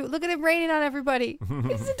so cute. Look at him raining on everybody.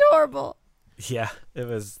 It's adorable. Yeah, the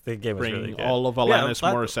game was really Bringing good. all of Alanis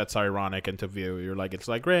Morissette's ironic into view. You're like, it's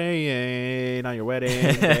like rain on your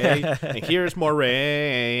wedding day. And here's more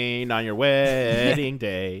rain on your wedding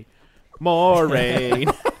day. More rain.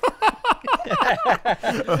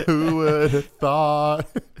 Who would have thought?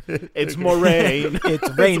 It's more rain. It's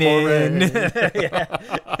raining.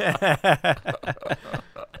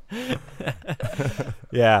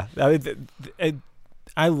 Yeah. I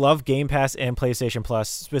I love Game Pass and PlayStation Plus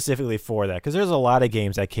specifically for that, because there's a lot of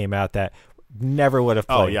games that came out that never would have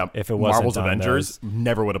played if it wasn't Marvel's on Avengers. those.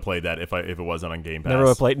 Never would have played that if it wasn't on Game Pass. Never would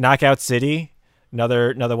have played Knockout City.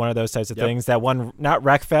 Another one of those types of Yep. things. That one, not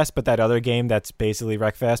Wreckfest, but that other game that's basically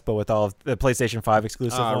Wreckfest, but with all of the PlayStation 5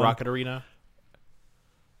 exclusive one. Rocket Arena.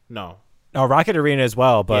 No. Oh, Rocket Arena as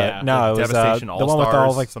well, but Yeah. no, it was Devastation the All-Stars, one with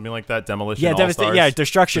all of, like, something like that. Demolition yeah, All-Stars.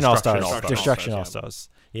 Destruction All-Stars. All-Stars. Destruction All-Stars, All-Stars.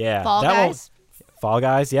 Yeah. Fall that Guys. Fall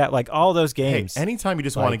Guys, yeah, like all those Hey, games. anytime you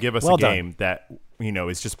just Like, want to give us well a done. game that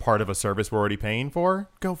is just part of a service we're already paying for,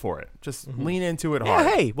 go for it. Just lean into it yeah, hard.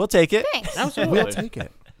 hey, we'll take it. Thanks. Absolutely. We'll take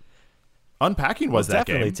it. Unpacking was We'll that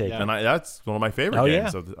definitely game, take it. and that's one of my favorite Oh,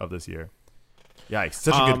 games yeah. of this year. Yikes!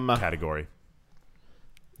 Such a good category.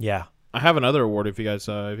 Yeah. I have another award if you guys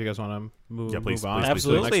want to move, Yeah, please, move on. please, to the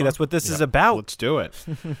Absolutely. next one. That's what this is Yeah. about. Let's do it.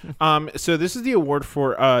 So this is the award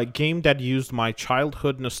for a game that used my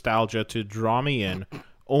childhood nostalgia to draw me in,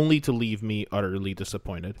 only to leave me utterly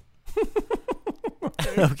disappointed.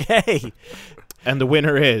 Okay. And the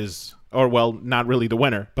winner is, or well, not really the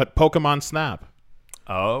winner, but Pokemon Snap.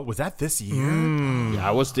 Oh, was that this year? Yeah,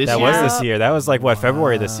 I was this That year. was this year. That was like, what,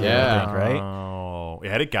 February this year, Yeah. I think, right? Oh,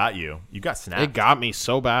 yeah, it got you. You got snapped. It got me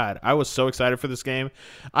so bad. I was so excited for this game.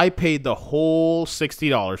 I paid the whole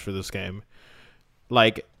 $60 for this game.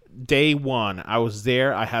 Like, day one, I was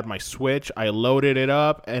there. I had my Switch. I loaded it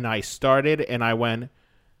up, and I started, and I went,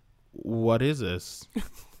 what is this?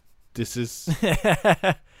 This is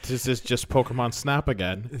just Pokemon Snap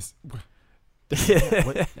again.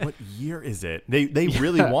 What year is it? They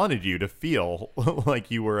really wanted you to feel like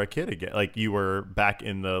you were a kid again, like you were back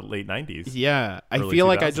in the late 90s. Yeah, I Early feel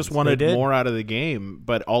like I 2000s. just wanted They did. more out of the game,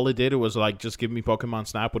 but all it did was like just give me Pokemon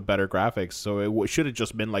Snap with better graphics. So it should have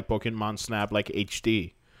just been like Pokemon Snap like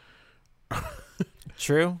HD.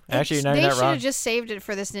 True. Actually, no, they you're not should wrong. have just saved it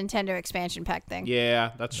for this Nintendo expansion pack thing.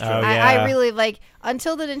 Yeah, that's true. Oh, I yeah. really like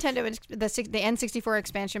until the the N64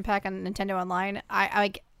 expansion pack on Nintendo Online. I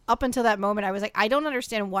like up until that moment, I was like, I don't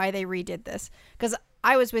understand why they redid this, because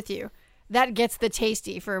I was with you. That gets the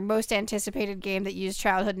tasty for most anticipated game that used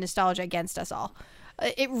childhood nostalgia against us all.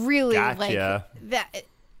 It really Gotcha. like that.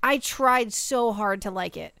 I tried so hard to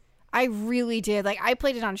like it. I really did. Like, I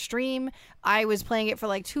played it on stream. I was playing it for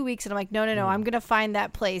like 2 weeks, and I'm like, no, I'm going to find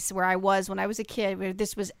that place where I was when I was a kid, where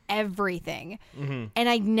this was everything. And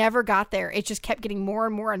I never got there. It just kept getting more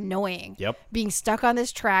and more annoying. Yep. Being stuck on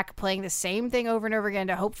this track, playing the same thing over and over again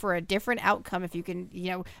to hope for a different outcome if you can,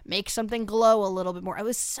 make something glow a little bit more. It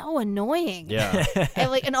was so annoying. Yeah.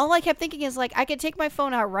 And all I kept thinking is, like, I could take my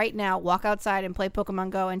phone out right now, walk outside and play Pokemon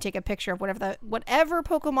Go and take a picture of whatever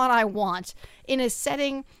Pokemon I want in a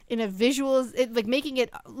setting, in a visual, like making it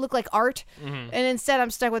look like art. And instead I'm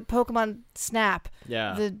stuck with Pokemon Snap.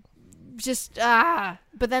 Yeah.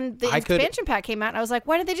 But then the expansion pack came out, and I was like,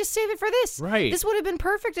 why did they just save it for this? Right. This would have been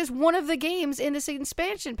perfect as one of the games in this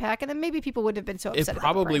expansion pack, and then maybe people wouldn't have been so It upset.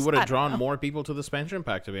 probably would have drawn more. more people to the expansion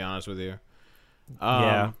pack, to be honest with you.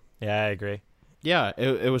 Yeah, I agree. Yeah,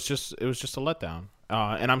 it was just a letdown.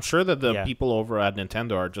 And I'm sure that the people over at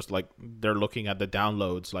Nintendo are just like, they're looking at the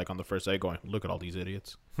downloads like on the first day going, look at all these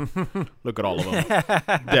idiots. Look at all of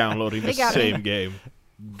them downloading the got same game.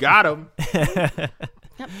 Got them.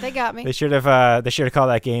 Yep, they got me. They should have called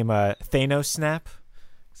that game Thanos Snap.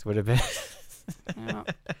 This would have been.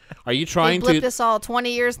 Are you They trying blipped to us all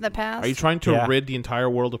 20 years in the past. Are you trying to Yeah. rid the entire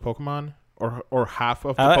world of Pokemon? Or half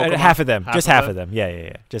of the Pokemon? Half of them. Just half of them.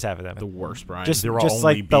 Yeah. Just half of them. The worst, Brian. Just There will just only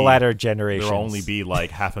like the be- latter generations. There will only be like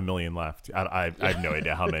 500,000 left. I have no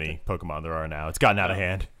idea how many Pokemon there are now. It's gotten out of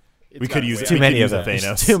hand. We could use too many of them. them.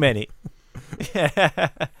 Thanos. Too many.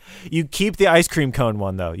 You keep the ice cream cone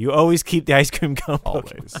one though. You always keep the ice cream cone.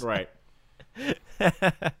 Pokemon. Always. right.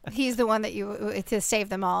 He's the one that to save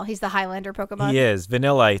them all. He's the Highlander Pokemon. He is.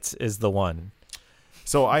 Vanillite is the one.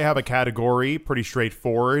 So I have a category, pretty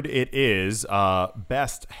straightforward. It is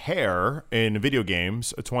best hair in video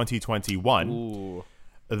games 2021. Ooh.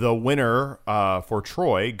 The winner for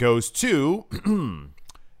Troy goes to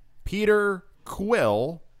Peter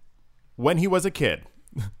Quill when he was a kid.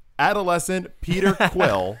 Adolescent Peter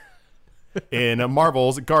Quill in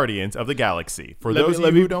Marvel's Guardians of the Galaxy. For those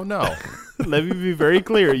of you who don't know. Let me be very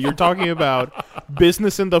clear. You're talking about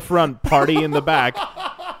business in the front, party in the back.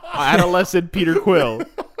 Adolescent Peter Quill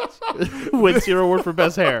wins your award for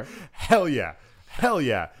best hair. Hell yeah. Hell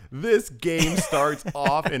yeah. This game starts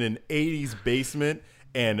off in an 80s basement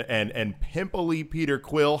and pimply Peter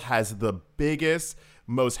Quill has the biggest,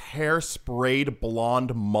 most hair-sprayed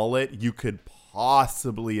blonde mullet you could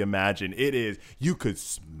possibly imagine. It is. You could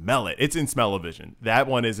smell it. It's in smell-o-vision. That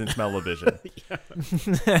one is in smell-o-vision.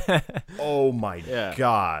 Oh my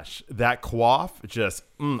gosh, that quaff just.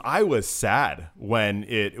 I was sad when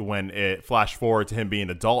it flashed forward to him being an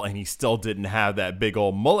adult and he still didn't have that big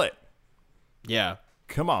old mullet. Yeah.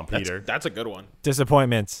 Come on, Peter. That's a good one.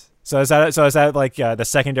 Disappointments. So is that like the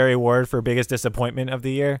secondary award for biggest disappointment of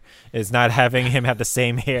the year is not having him have the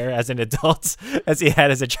same hair as an adult as he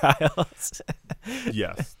had as a child?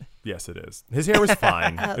 Yes, it is. His hair was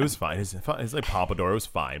fine. It was fine. His like pompadour was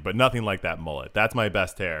fine, but nothing like that mullet. That's my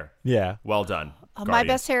best hair. Yeah. Well done. My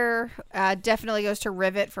best hair definitely goes to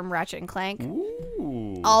Rivet from Ratchet and Clank.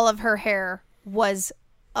 Ooh. All of her hair was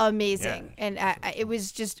amazing, and it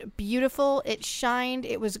was just beautiful. It shined.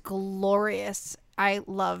 It was glorious. I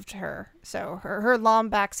loved her. So her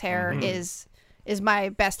Lombax hair is my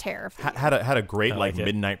best hair. Had a great like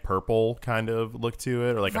midnight purple kind of look to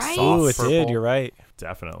it, or like a soft Ooh, it purple. did. You're right.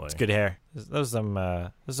 Definitely. It's good hair. Those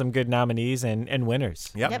are some good nominees and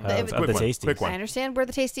winners. Yep. It was- Of the Tasties. Quick one. I understand why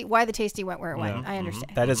the Tasty went where it went. I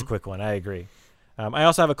understand. That is a quick one. I agree. I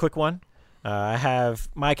also have a quick one. I have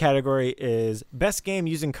my category is best game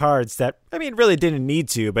using cards that really didn't need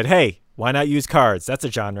to, but hey, why not use cards? That's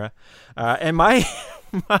a genre. And my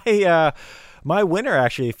winner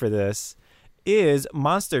actually for this is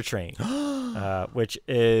Monster Train, which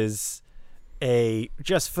is a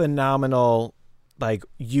just phenomenal like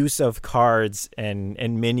use of cards and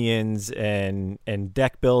minions and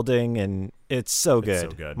deck building, and it's so good.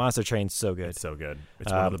 so good. Monster Train's so good. It's so good.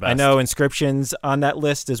 It's one of the best. I know Inscription's on that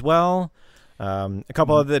list as well. A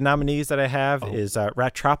couple of the nominees that I have is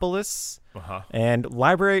Ratropolis and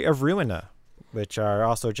Library of Ruina, which are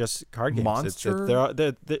also just card games.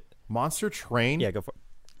 Monster Train Yeah, go for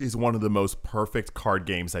it. is one of the most perfect card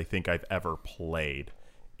games I think I've ever played.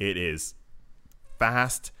 It is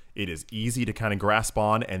fast. It is easy to kind of grasp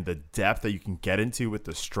on, and the depth that you can get into with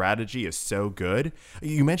the strategy is so good.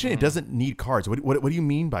 You mentioned it doesn't need cards. What do you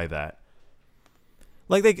mean by that?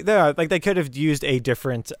 Like they could have used a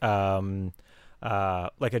different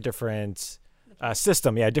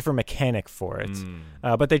system, a different mechanic for it.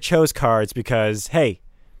 But they chose cards because hey,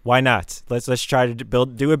 why not? Let's try to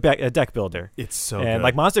do a deck builder. It's so and good.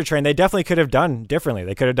 like Monster Train, they definitely could have done differently.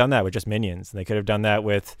 They could have done that with just minions, and they could have done that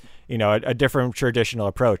with a different traditional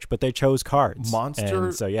approach. But they chose cards.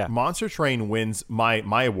 Monster Train wins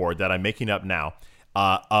my award that I'm making up now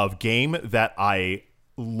of game that I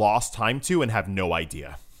lost time to and have no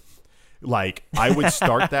idea. Like I would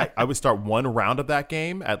start one round of that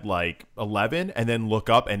game at like 11 and then look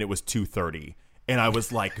up and it was 2:30 and I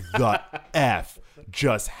was like, the F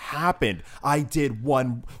just happened. I did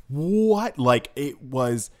what? Like it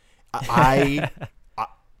was I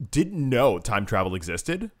didn't know time travel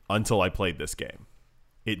existed until I played this game.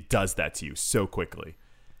 It does that to you so quickly.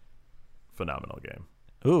 Phenomenal game.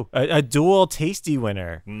 Ooh, a dual Tasty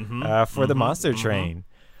winner for the Monster Train.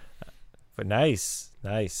 But nice.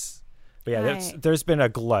 But yeah, Right. there's been a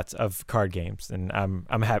glut of card games, and I'm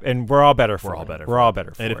happy, and we're all better for it. We're all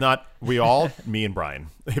better for it. And if not, we all, me and Brian.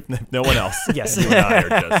 If no one else, Yes. you and I are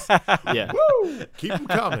just Yeah. woo, keep them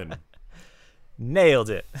coming.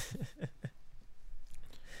 Nailed it.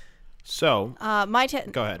 So,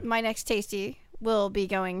 Go ahead. My next Tasty will be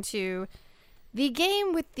going to the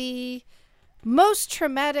game with the most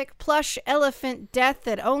traumatic plush elephant death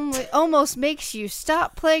that almost makes you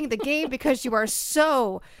stop playing the game because you are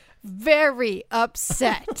so very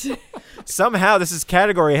upset. Somehow this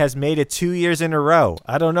category has made it 2 years in a row.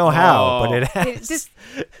 I don't know how, but it has. It's just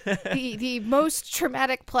the most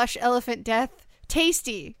traumatic plush elephant death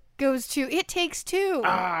Tasty goes to It Takes Two.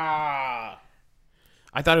 I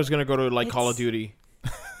thought it was going to go to like Call of Duty.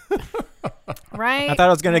 Right? I thought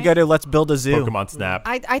I was going to go to Let's Build a Zoo. Pokemon Snap.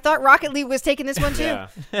 I thought Rocket League was taking this one too. Yeah.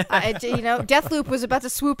 Deathloop was about to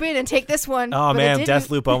swoop in and take this one. Oh but man, it didn't.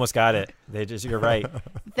 Deathloop almost got it. You're right.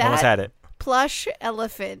 That Almost had it. plush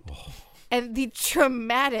elephant and the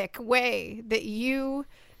traumatic way that you,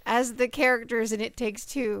 as the characters in It Takes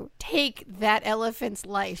Two, take that elephant's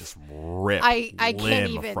life. Just rip I can't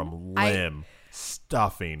limb even. from limb,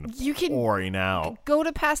 stuffing, You can pouring out. go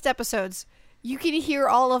to past episodes. You can hear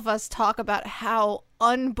all of us talk about how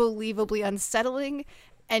unbelievably unsettling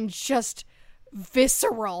and just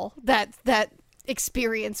visceral that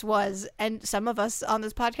experience was, and some of us on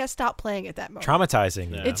this podcast stopped playing at that moment.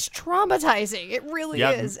 Traumatizing. Yeah. It's traumatizing. It really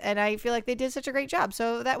Yeah. is, and I feel like they did such a great job.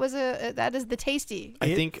 So that is the Tasty.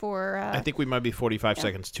 I think for we might be 45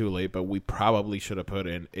 seconds too late, but we probably should have put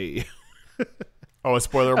in a Oh, a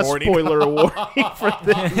spoiler warning. spoiler warning for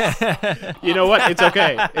this. You know what? It's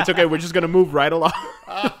okay. It's okay. We're just gonna move right along.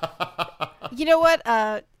 You know what?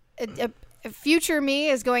 future me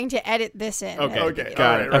is going to edit this in. Okay.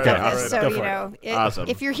 Got it. Okay. All right. So, Go you for it. know, Awesome.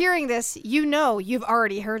 if you're hearing this, you know you've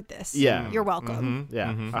already heard this. Yeah. You're welcome.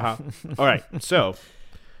 Yeah. All right. So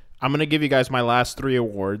I'm gonna give you guys my last 3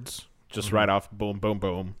 awards, just right off. Boom, boom,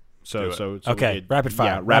 boom. Do it. So Okay, rapid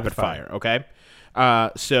fire. Yeah, rapid fire. Okay.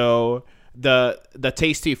 So the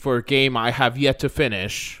tasty for game I have yet to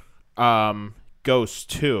finish goes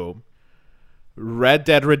to Red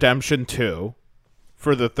Dead Redemption 2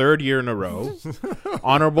 for the 3rd year in a row.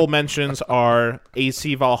 Honorable mentions are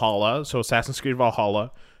AC Valhalla, so Assassin's Creed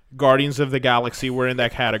Valhalla. Guardians of the Galaxy were in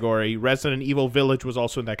that category. Resident Evil Village was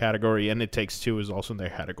also in that category, and It Takes Two is also in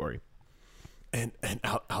that category. And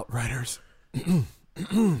Outriders.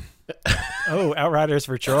 Oh, Outriders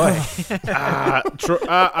for Troy.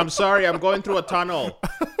 I'm sorry, I'm going through a tunnel.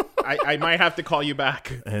 I might have to call you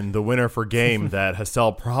back. And the winner for game that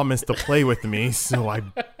Hassel promised to play with me, so I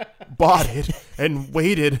bought it and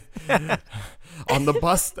waited on the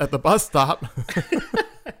bus at the bus stop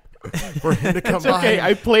for him to come by. Okay,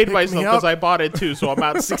 I played pick myself me because up. I bought it too, so I'm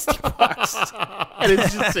out $60, and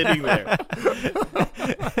it's just sitting there.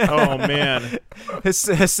 Oh man,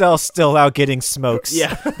 Hassel still out getting smokes.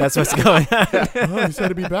 Yeah. That's what's going on. Oh, he said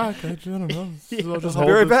to be back. I don't know. I'll just I'll hold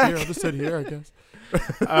be right this back. here. I'll just sit here, I guess.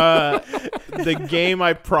 the game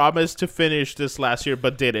I promised to finish this last year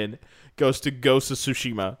but didn't goes to Ghost of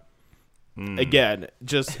Tsushima. Again,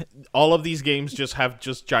 just all of these games just have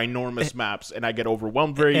just ginormous maps, and I get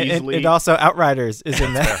overwhelmed very easily. And also Outriders is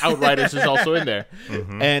in there. Outriders is also in there.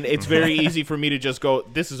 And it's very easy for me to just go,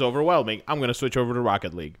 this is overwhelming. I'm going to switch over to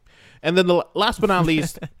Rocket League. And then the last but not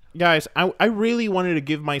least, guys, I really wanted to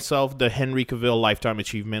give myself the Henry Cavill Lifetime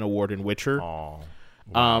Achievement Award in Witcher. Oh,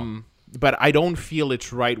 But I don't feel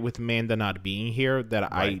it's right with Manda not being here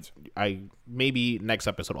that Right. I maybe next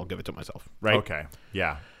episode I'll give it to myself, right? okay.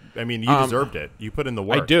 Yeah. I mean, you deserved it. You put in the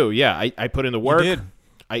work. I do, yeah. I put in the work. did.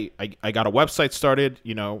 I got a website started.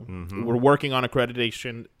 You know, we're working on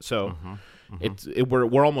accreditation, so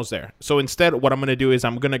we're almost there. So instead, what I'm going to do is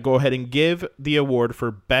I'm going to go ahead and give the award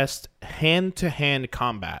for best hand-to-hand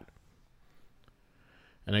combat,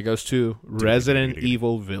 and it goes to Resident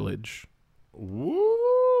Evil Village. Woo!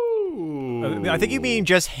 I think you mean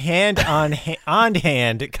just hand on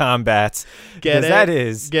hand combat. Get it? That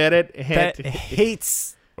is Get it? that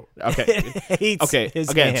hates. Okay. It hates Okay. his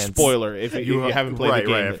Again, hands. spoiler. If you haven't played right,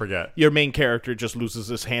 the game, right, I forget. your main character just loses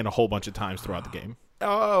his hand a whole bunch of times throughout the game.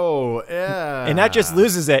 Oh, yeah. And not just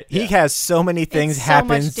loses it, he has so many things so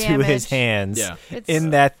happen much to damage. his hands Yeah.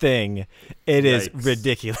 in that thing. It is Yikes.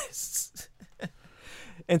 ridiculous.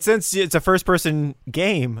 And since it's a first-person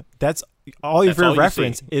game, that's all That's your all you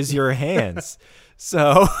reference see. is your hands.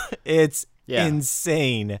 So it's Yeah.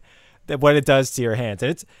 insane that what it does to your hands.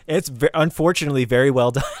 And it's unfortunately very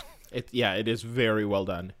well done. It is very well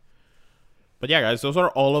done. But yeah, guys, those are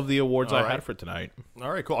all of the awards All I right. had for tonight.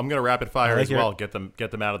 All right, cool. I'm going to rapid fire like as your- well. Get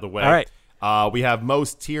them out of the way. All right. We have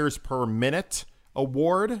most tears per minute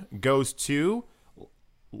award goes to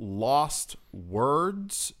Lost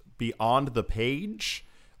Words Beyond the Page.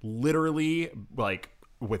 Literally, like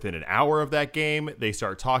within an hour of that game, they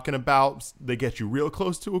start talking about they get you real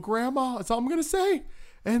close to a grandma. That's all I'm going to say.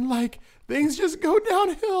 And like things just go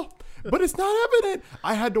downhill. But it's not evident.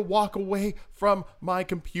 I had to walk away from my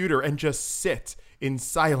computer and just sit in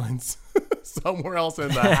silence somewhere else in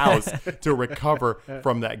the house to recover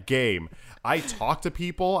from that game. I talked to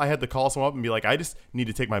people. I had to call someone up and be like, I just need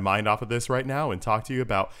to take my mind off of this right now and talk to you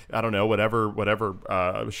about, I don't know,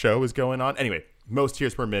 whatever show is going on. Anyway, most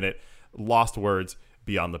tears per minute, Lost Words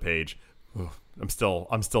Beyond the Page. Ugh, I'm still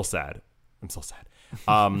sad. I'm still sad.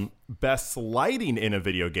 Best sliding in a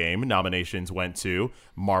video game nominations went to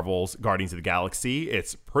Marvel's Guardians of the Galaxy.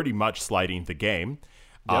 It's pretty much sliding the game.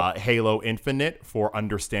 Halo Infinite for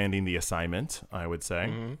understanding the assignment, I would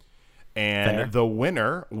say. And Fair. the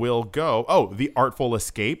winner will go, The Artful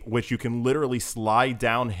Escape, which you can literally slide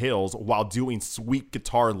down hills while doing sweet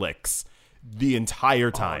guitar licks the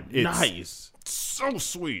entire time. It's Nice. so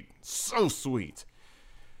sweet. So sweet.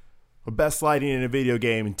 Best sliding in a video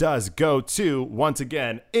game does go to, once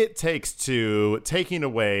again, It Takes Two, taking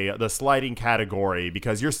away the sliding category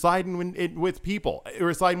because you're sliding with people.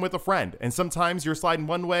 You're sliding with a friend. And sometimes you're sliding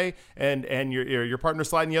one way and your partner's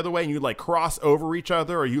sliding the other way and you like cross over each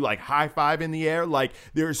other or you like high five in the air. Like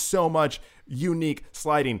there's so much unique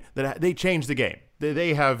sliding that they changed the game.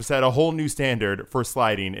 They have set a whole new standard for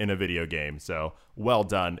sliding in a video game. So well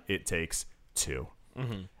done, It Takes Two.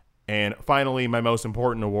 And finally, my most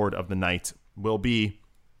important award of the night will be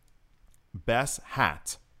Best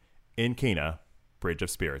Hat in Kena Bridge of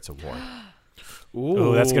Spirits Award.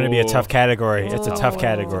 Oh, that's going to be a tough category. It's a tough Oh.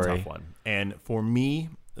 category. Tough one. And for me,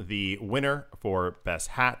 the winner for best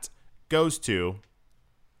hat goes to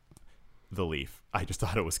the Leaf. I just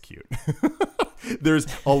thought it was cute. There's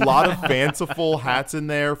a lot of fanciful hats in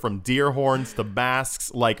there, from deer horns to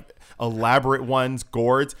masks, like elaborate ones,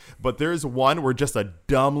 gourds. But there's one where just a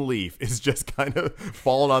dumb leaf is just kind of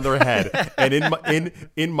falling on their head. And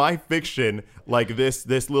in my fiction, like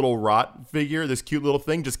this little rot figure, this cute little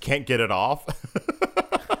thing, just can't get it off.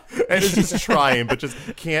 And it's just trying, but just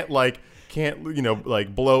can't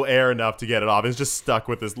blow air enough to get it off. It's just stuck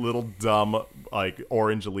with this little dumb like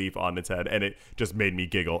orange leaf on its head, and it just made me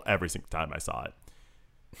giggle every single time I saw it.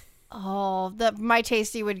 Oh, my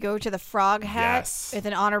tasty would go to the frog hat, Yes. with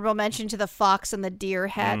an honorable mention to the fox and the deer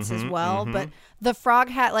hats as well. But the frog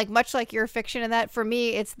hat, like much like your fiction in that, for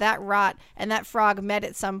me, it's that rot and that frog met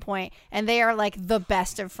at some point, and they are like the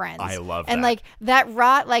best of friends. I love and that. like that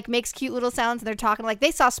rot like makes cute little sounds, and they're talking like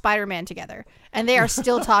they saw Spider-Man together, and they are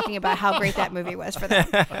still talking about how great that movie was for them.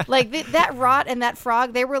 Like that rot and that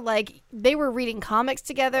frog, they were reading comics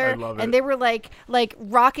together, I love and it. they were like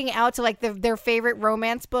rocking out to like their favorite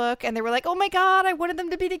romance book, and they were like, oh my god, I wanted them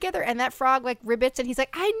to be together. And that frog like ribbits, and he's like,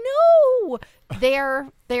 I know.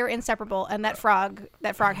 They're inseparable, and that frog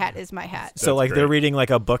hat is my hat. So like great. they're reading like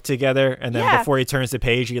a book together, and then Yeah. before he turns the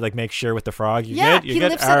page, he like makes sure with the frog. You Yeah, good? You he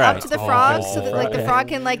good? lifts All it right. up to the frog so that like the Okay. frog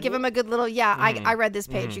can like give him a good little I read this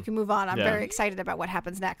page. You can move on. I'm Yeah. very excited about what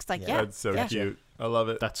happens next. Like yeah, That's so yeah. cute. I love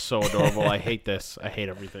it. That's so adorable. I hate this. I hate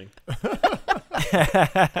everything.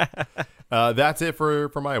 That's it for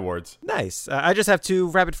my awards. Nice. I just have two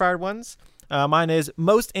rapid fire ones. Mine is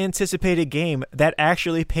most anticipated game that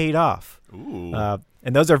actually paid off. Ooh.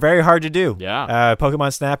 And those are very hard to do. Yeah.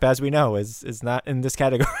 Pokemon Snap, as we know, is not in this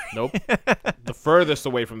category. Nope. The furthest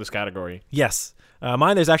away from this category. Yes.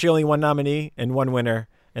 Mine, there's actually only one nominee and one winner,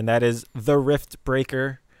 and that is The Rift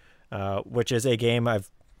Breaker, which is a game I've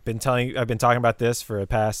been talking about this for the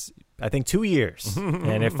past, I think, 2 years.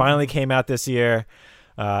 And it finally came out this year.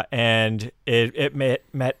 And it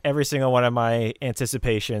met every single one of my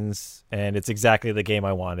anticipations, and it's exactly the game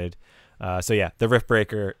I wanted. So yeah, the Rift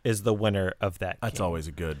Breaker is the winner of that That's game. always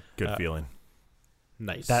a good feeling.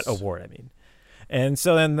 Nice. That award, I mean. And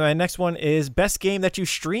so then my next one is best game that you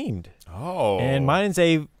streamed. Oh. And mine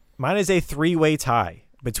is a three-way tie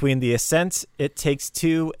between The Ascent, It Takes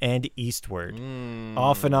Two, and Eastward.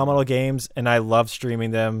 All phenomenal games, and I loved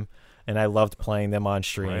streaming them, and I loved playing them on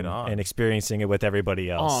stream Right on. and experiencing it with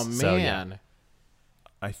everybody else. Oh So, yeah. man.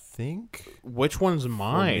 I think Which one's for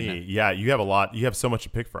mine? me, yeah, you have a lot. You have so much to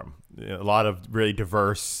pick from. A lot of really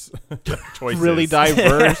diverse choices. Really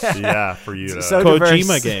diverse. Yeah, for you to. So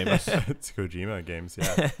Kojima diverse. games. It's Kojima games.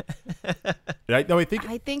 Yeah. I think.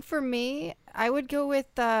 I think for me, I would go with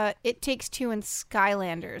It Takes Two and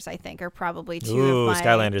Skylanders. I think are probably two Ooh, of my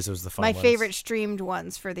Skylanders was the fun my ones. favorite streamed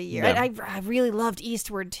ones for the year. Yeah. And I really loved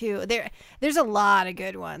Eastward too. There's a lot of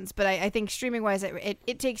good ones, but I think streaming wise,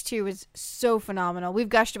 It Takes Two is so phenomenal. We've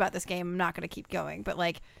gushed about this game. I'm not going to keep going, but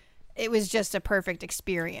like. It was just a perfect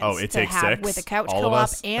experience Oh, It to Takes have Six? with a couch All of co-op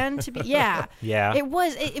us? and to be yeah. Yeah. It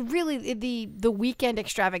was it really the weekend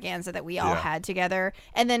extravaganza that we all Yeah. had together,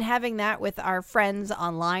 and then having that with our friends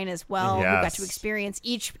online as well. We got to Yes. experience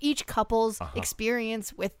each couple's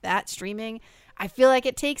experience with that streaming. I feel like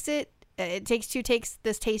It Takes Two takes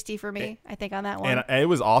this tasty for me. I think on that one. And it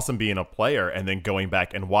was awesome being a player and then going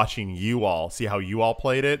back and watching you all see how you all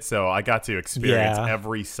played it. So I got to experience Yeah.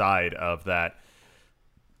 every side of that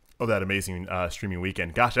amazing streaming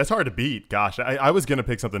weekend. Gosh, that's hard to beat. Gosh, I was gonna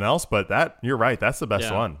pick something else, but you're right. That's the best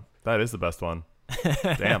Yeah. one. That is the best one.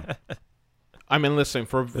 Damn. I mean, listen,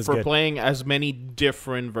 for good. playing as many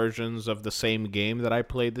different versions of the same game that I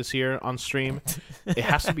played this year on stream, it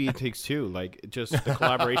has to be It Takes Two. Like, just the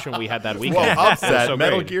collaboration we had that weekend. Well, It was upset. so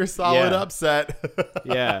Metal great. Gear Solid Yeah. upset.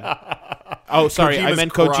 Yeah. Oh, sorry. I Kojima's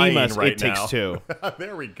meant crying Kojima's right It Takes now. Two.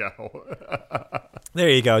 There we go. There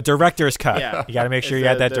you go. Director's cut. Yeah. You got to make sure It's you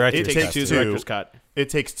had that the director's It cut. Takes Two Two. director's cut. It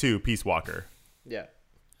Takes Two, Peace Walker. Yeah.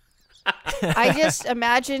 I just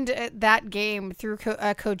imagined that game through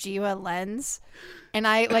a Kojima lens, and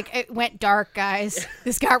it went dark, guys.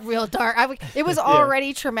 This got real dark. It was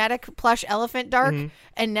already traumatic plush elephant dark,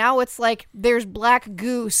 and now it's like there's black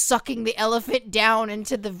goo sucking the elephant down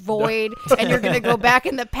into the void, and you're gonna go back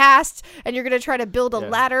in the past, and you're gonna try to build a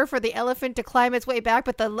ladder for the elephant to climb its way back,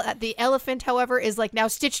 but the elephant, however, is like now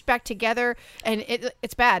stitched back together, and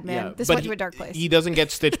it's bad, man. Yeah. This But went to a dark place. He doesn't get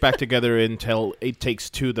stitched back together until It Takes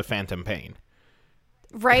Two, The Phantom Pain.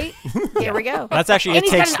 Right? Here we go. That's actually And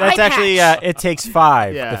he's got an eye patch. it takes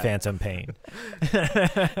 5. Yeah. The Phantom Pain.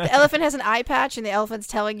 The elephant has an eye patch, and the elephant's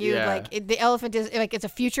telling you Yeah. the elephant is like it's a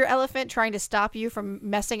future elephant trying to stop you from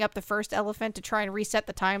messing up the first elephant to try and reset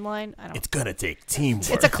the timeline. I don't. It's gonna take teamwork.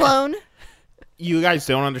 It's a clone. You guys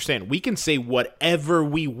don't understand. We can say whatever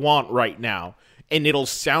we want right now, and it'll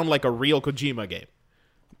sound like a real Kojima game.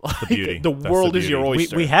 the beauty. The That's world the is your beauty.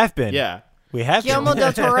 oyster. We have been. Yeah. We have Guillermo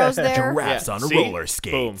been. del Toro's there. Giraffes Yeah. on See? roller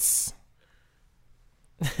skates.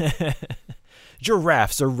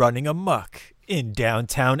 Giraffes are running amok in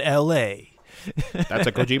downtown LA. That's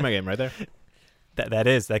a Kojima game right there.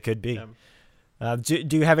 That could be.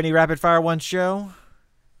 Do you have any rapid fire ones, Joe?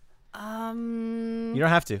 You don't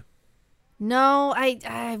have to. No,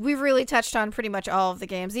 we've really touched on pretty much all of the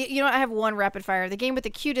games. You know, I have one rapid fire. The game with the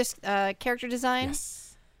cutest character design,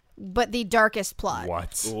 Yes. but the darkest plot. What?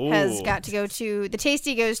 Has Ooh. got to go to the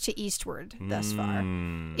Tasty goes to Eastward thus far.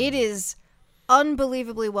 Mm. It is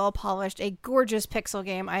unbelievably well polished, a gorgeous pixel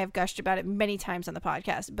game. I have gushed about it many times on the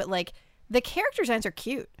podcast, but like the character designs are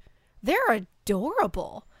cute. They're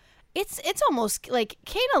adorable. It's almost like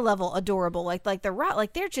Kana level adorable. Like the rat,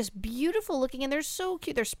 like they're just beautiful looking and they're so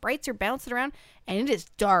cute. Their sprites are bouncing around and it is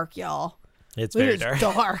dark, y'all. It's It very is dark.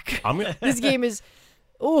 dark. I'm gonna This game is.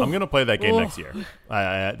 Oh, I'm gonna play that game Oh. next year.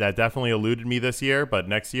 That definitely eluded me this year, but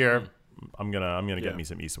next year I'm gonna get me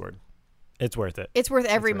some Eastward. It's worth it. It's worth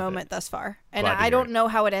every worth it. moment thus far, and Glad to I hear don't it. know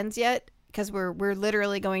how it ends yet because we're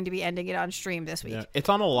literally going to be ending it on stream this week. Yeah. It's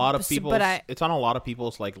on a lot of But people's. I- It's on a lot of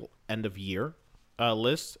people's like end of year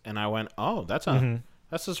list, and I went, "Oh, that's a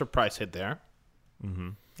surprise hit there."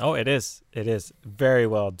 Oh, it is. It is very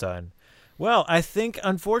well done. Well, I think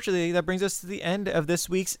unfortunately that brings us to the end of this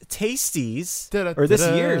week's Tasties or this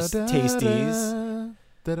year's Tasties.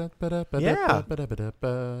 Yeah.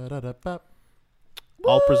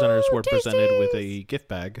 All presenters were tasties! presented with a gift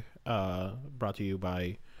bag, brought to you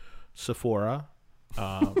by Sephora,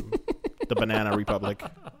 the Banana Republic,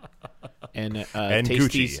 and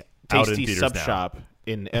Gucci, out in Tasty theaters Sub now. Shop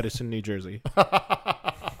in Edison, New Jersey.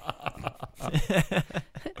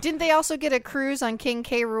 Didn't they also get a cruise on King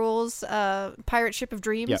K. Rool's pirate ship of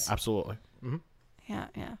dreams? Yeah, absolutely. yeah.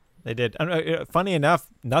 They did. Funny enough,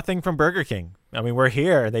 nothing from Burger King. I mean, we're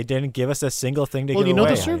here. They didn't give us a single thing to Well, give you know,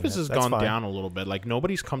 away. the service has That's gone fine. down a little bit. Like,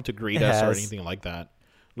 nobody's come to greet It us or has. anything like that.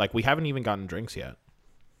 Like, we haven't even gotten drinks yet.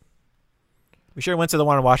 We sure went to the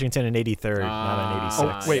one in Washington in 83rd, not in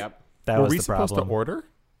 86. wait. Yep. That Were was we the supposed problem. to order?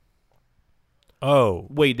 Oh.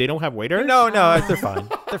 Wait, they don't have waiters? No, they're fine.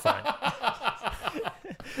 They're fine.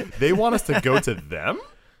 They want us to go to them?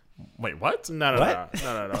 Wait, what? No. What?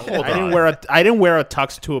 No. Hold I didn't on. wear a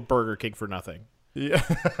tux to a Burger King for nothing. Yeah.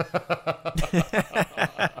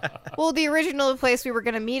 Well, the original place we were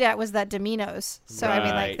going to meet at was that Domino's. So, I mean,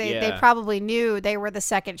 like, Right, they yeah. probably knew they were the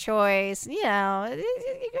second choice. You know,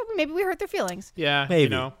 maybe we hurt their feelings. Yeah, Maybe. you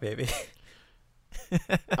know. Maybe.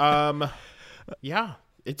 Yeah,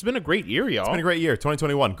 it's been a great year, y'all. It's been a great year,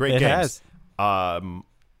 2021. Great It games. has.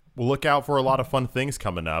 We'll look out for a lot of fun things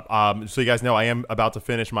coming up. So you guys know I am about to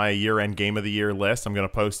finish my year-end Game of the Year list. I'm going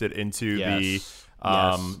to post it into Yes.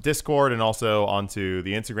 the Discord and also onto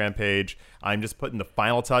the Instagram page. I'm just putting the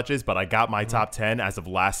final touches, but I got my top 10 as of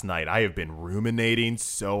last night. I have been ruminating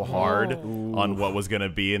so hard on what was going to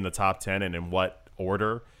be in the top 10 and in what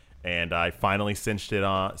order, and I finally cinched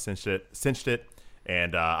it.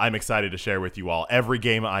 And I'm excited to share with you all every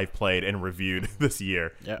game I've played and reviewed this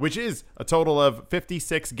year, Yeah. which is a total of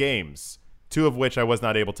 56 games, 2 of which I was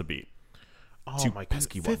not able to beat. Oh Two my god,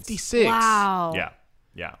 pesky ones. 56. Wow.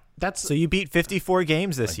 Yeah, That's So you beat 54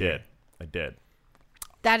 games this I year. did.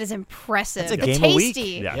 That is impressive. That's a The game a week.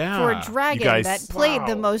 Tasty Yeah. for Yeah. a dragon You guys- that played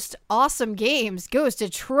the most awesome games goes to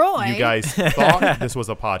Troy. You guys thought this was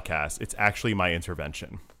a podcast. It's actually my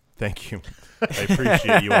intervention. Thank you. I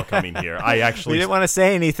appreciate you all coming here. I We actually, didn't want to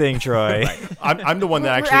say anything, Troy. I'm the one that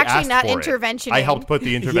We're actually actually asked not for interventioning. it. I helped put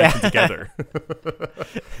the intervention together.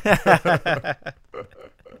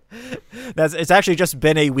 It's actually just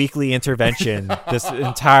been a weekly intervention. This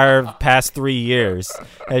entire past 3 years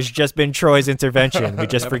has just been Troy's intervention. We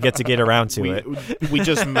just forget to get around to it. we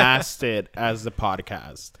just masked it as the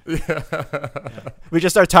podcast. We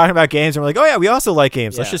just start talking about games and we're like, oh yeah, we also like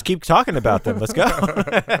games. Let's Yeah. just keep talking about them. Let's go.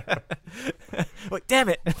 Like, damn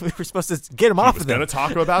it. We were supposed to get them I off was of going them. to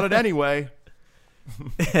talk about it anyway.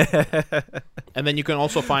 And then you can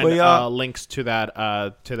also find Well, links to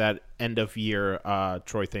that end of year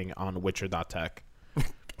Troy thing on Witcher.tech.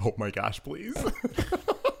 Oh my gosh, please.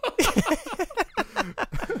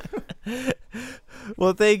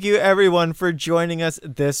 Well, thank you everyone for joining us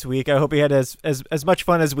this week. I hope you had as much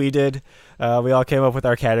fun as we did. We all came up with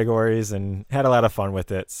our categories and had a lot of fun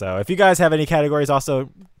with it. So if you guys have any categories, also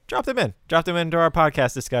drop them into our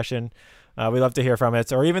podcast discussion. We love to hear from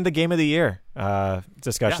it, or even the game of the year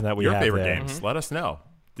discussion that we your have favorite there. games. Let us know.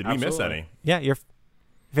 Did we miss any? Yeah, your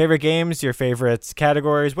favorite games, your favorite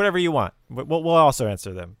categories, whatever you want. We'll also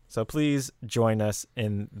answer them. So please join us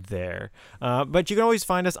in there. But you can always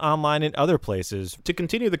find us online in other places. To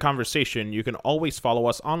continue the conversation, you can always follow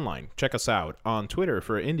us online. Check us out on Twitter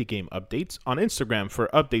for indie game updates, on Instagram for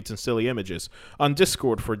updates and silly images, on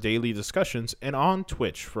Discord for daily discussions, and on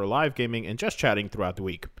Twitch for live gaming and just chatting throughout the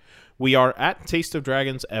week. We are at Taste of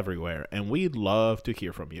Dragons everywhere, and we'd love to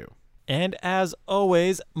hear from you. And as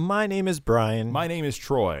always, my name is Brian. My name is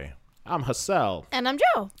Troy. I'm Hassel. And I'm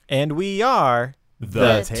Joe. And we are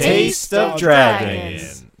The Taste of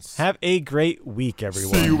Dragons. Have a great week,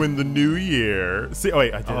 everyone. See you in the new year. Oh,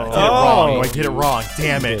 wait, I did it wrong. Oh. I did it wrong.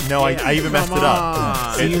 Damn it. No, I even messed it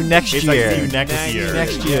up. See you next It's year. like see you next year.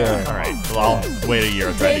 Next year. All right. Well, I'll wait a year.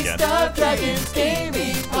 I'll try it again. Taste of Dragons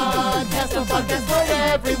Gaming Podcast, a podcast for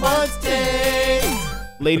everyone's taste.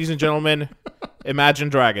 Ladies and gentlemen, Imagine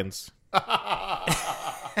Dragons.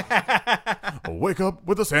 I wake up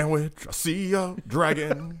with a sandwich. I see a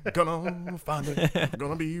dragon. Gonna find it.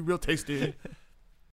 Gonna be real tasty.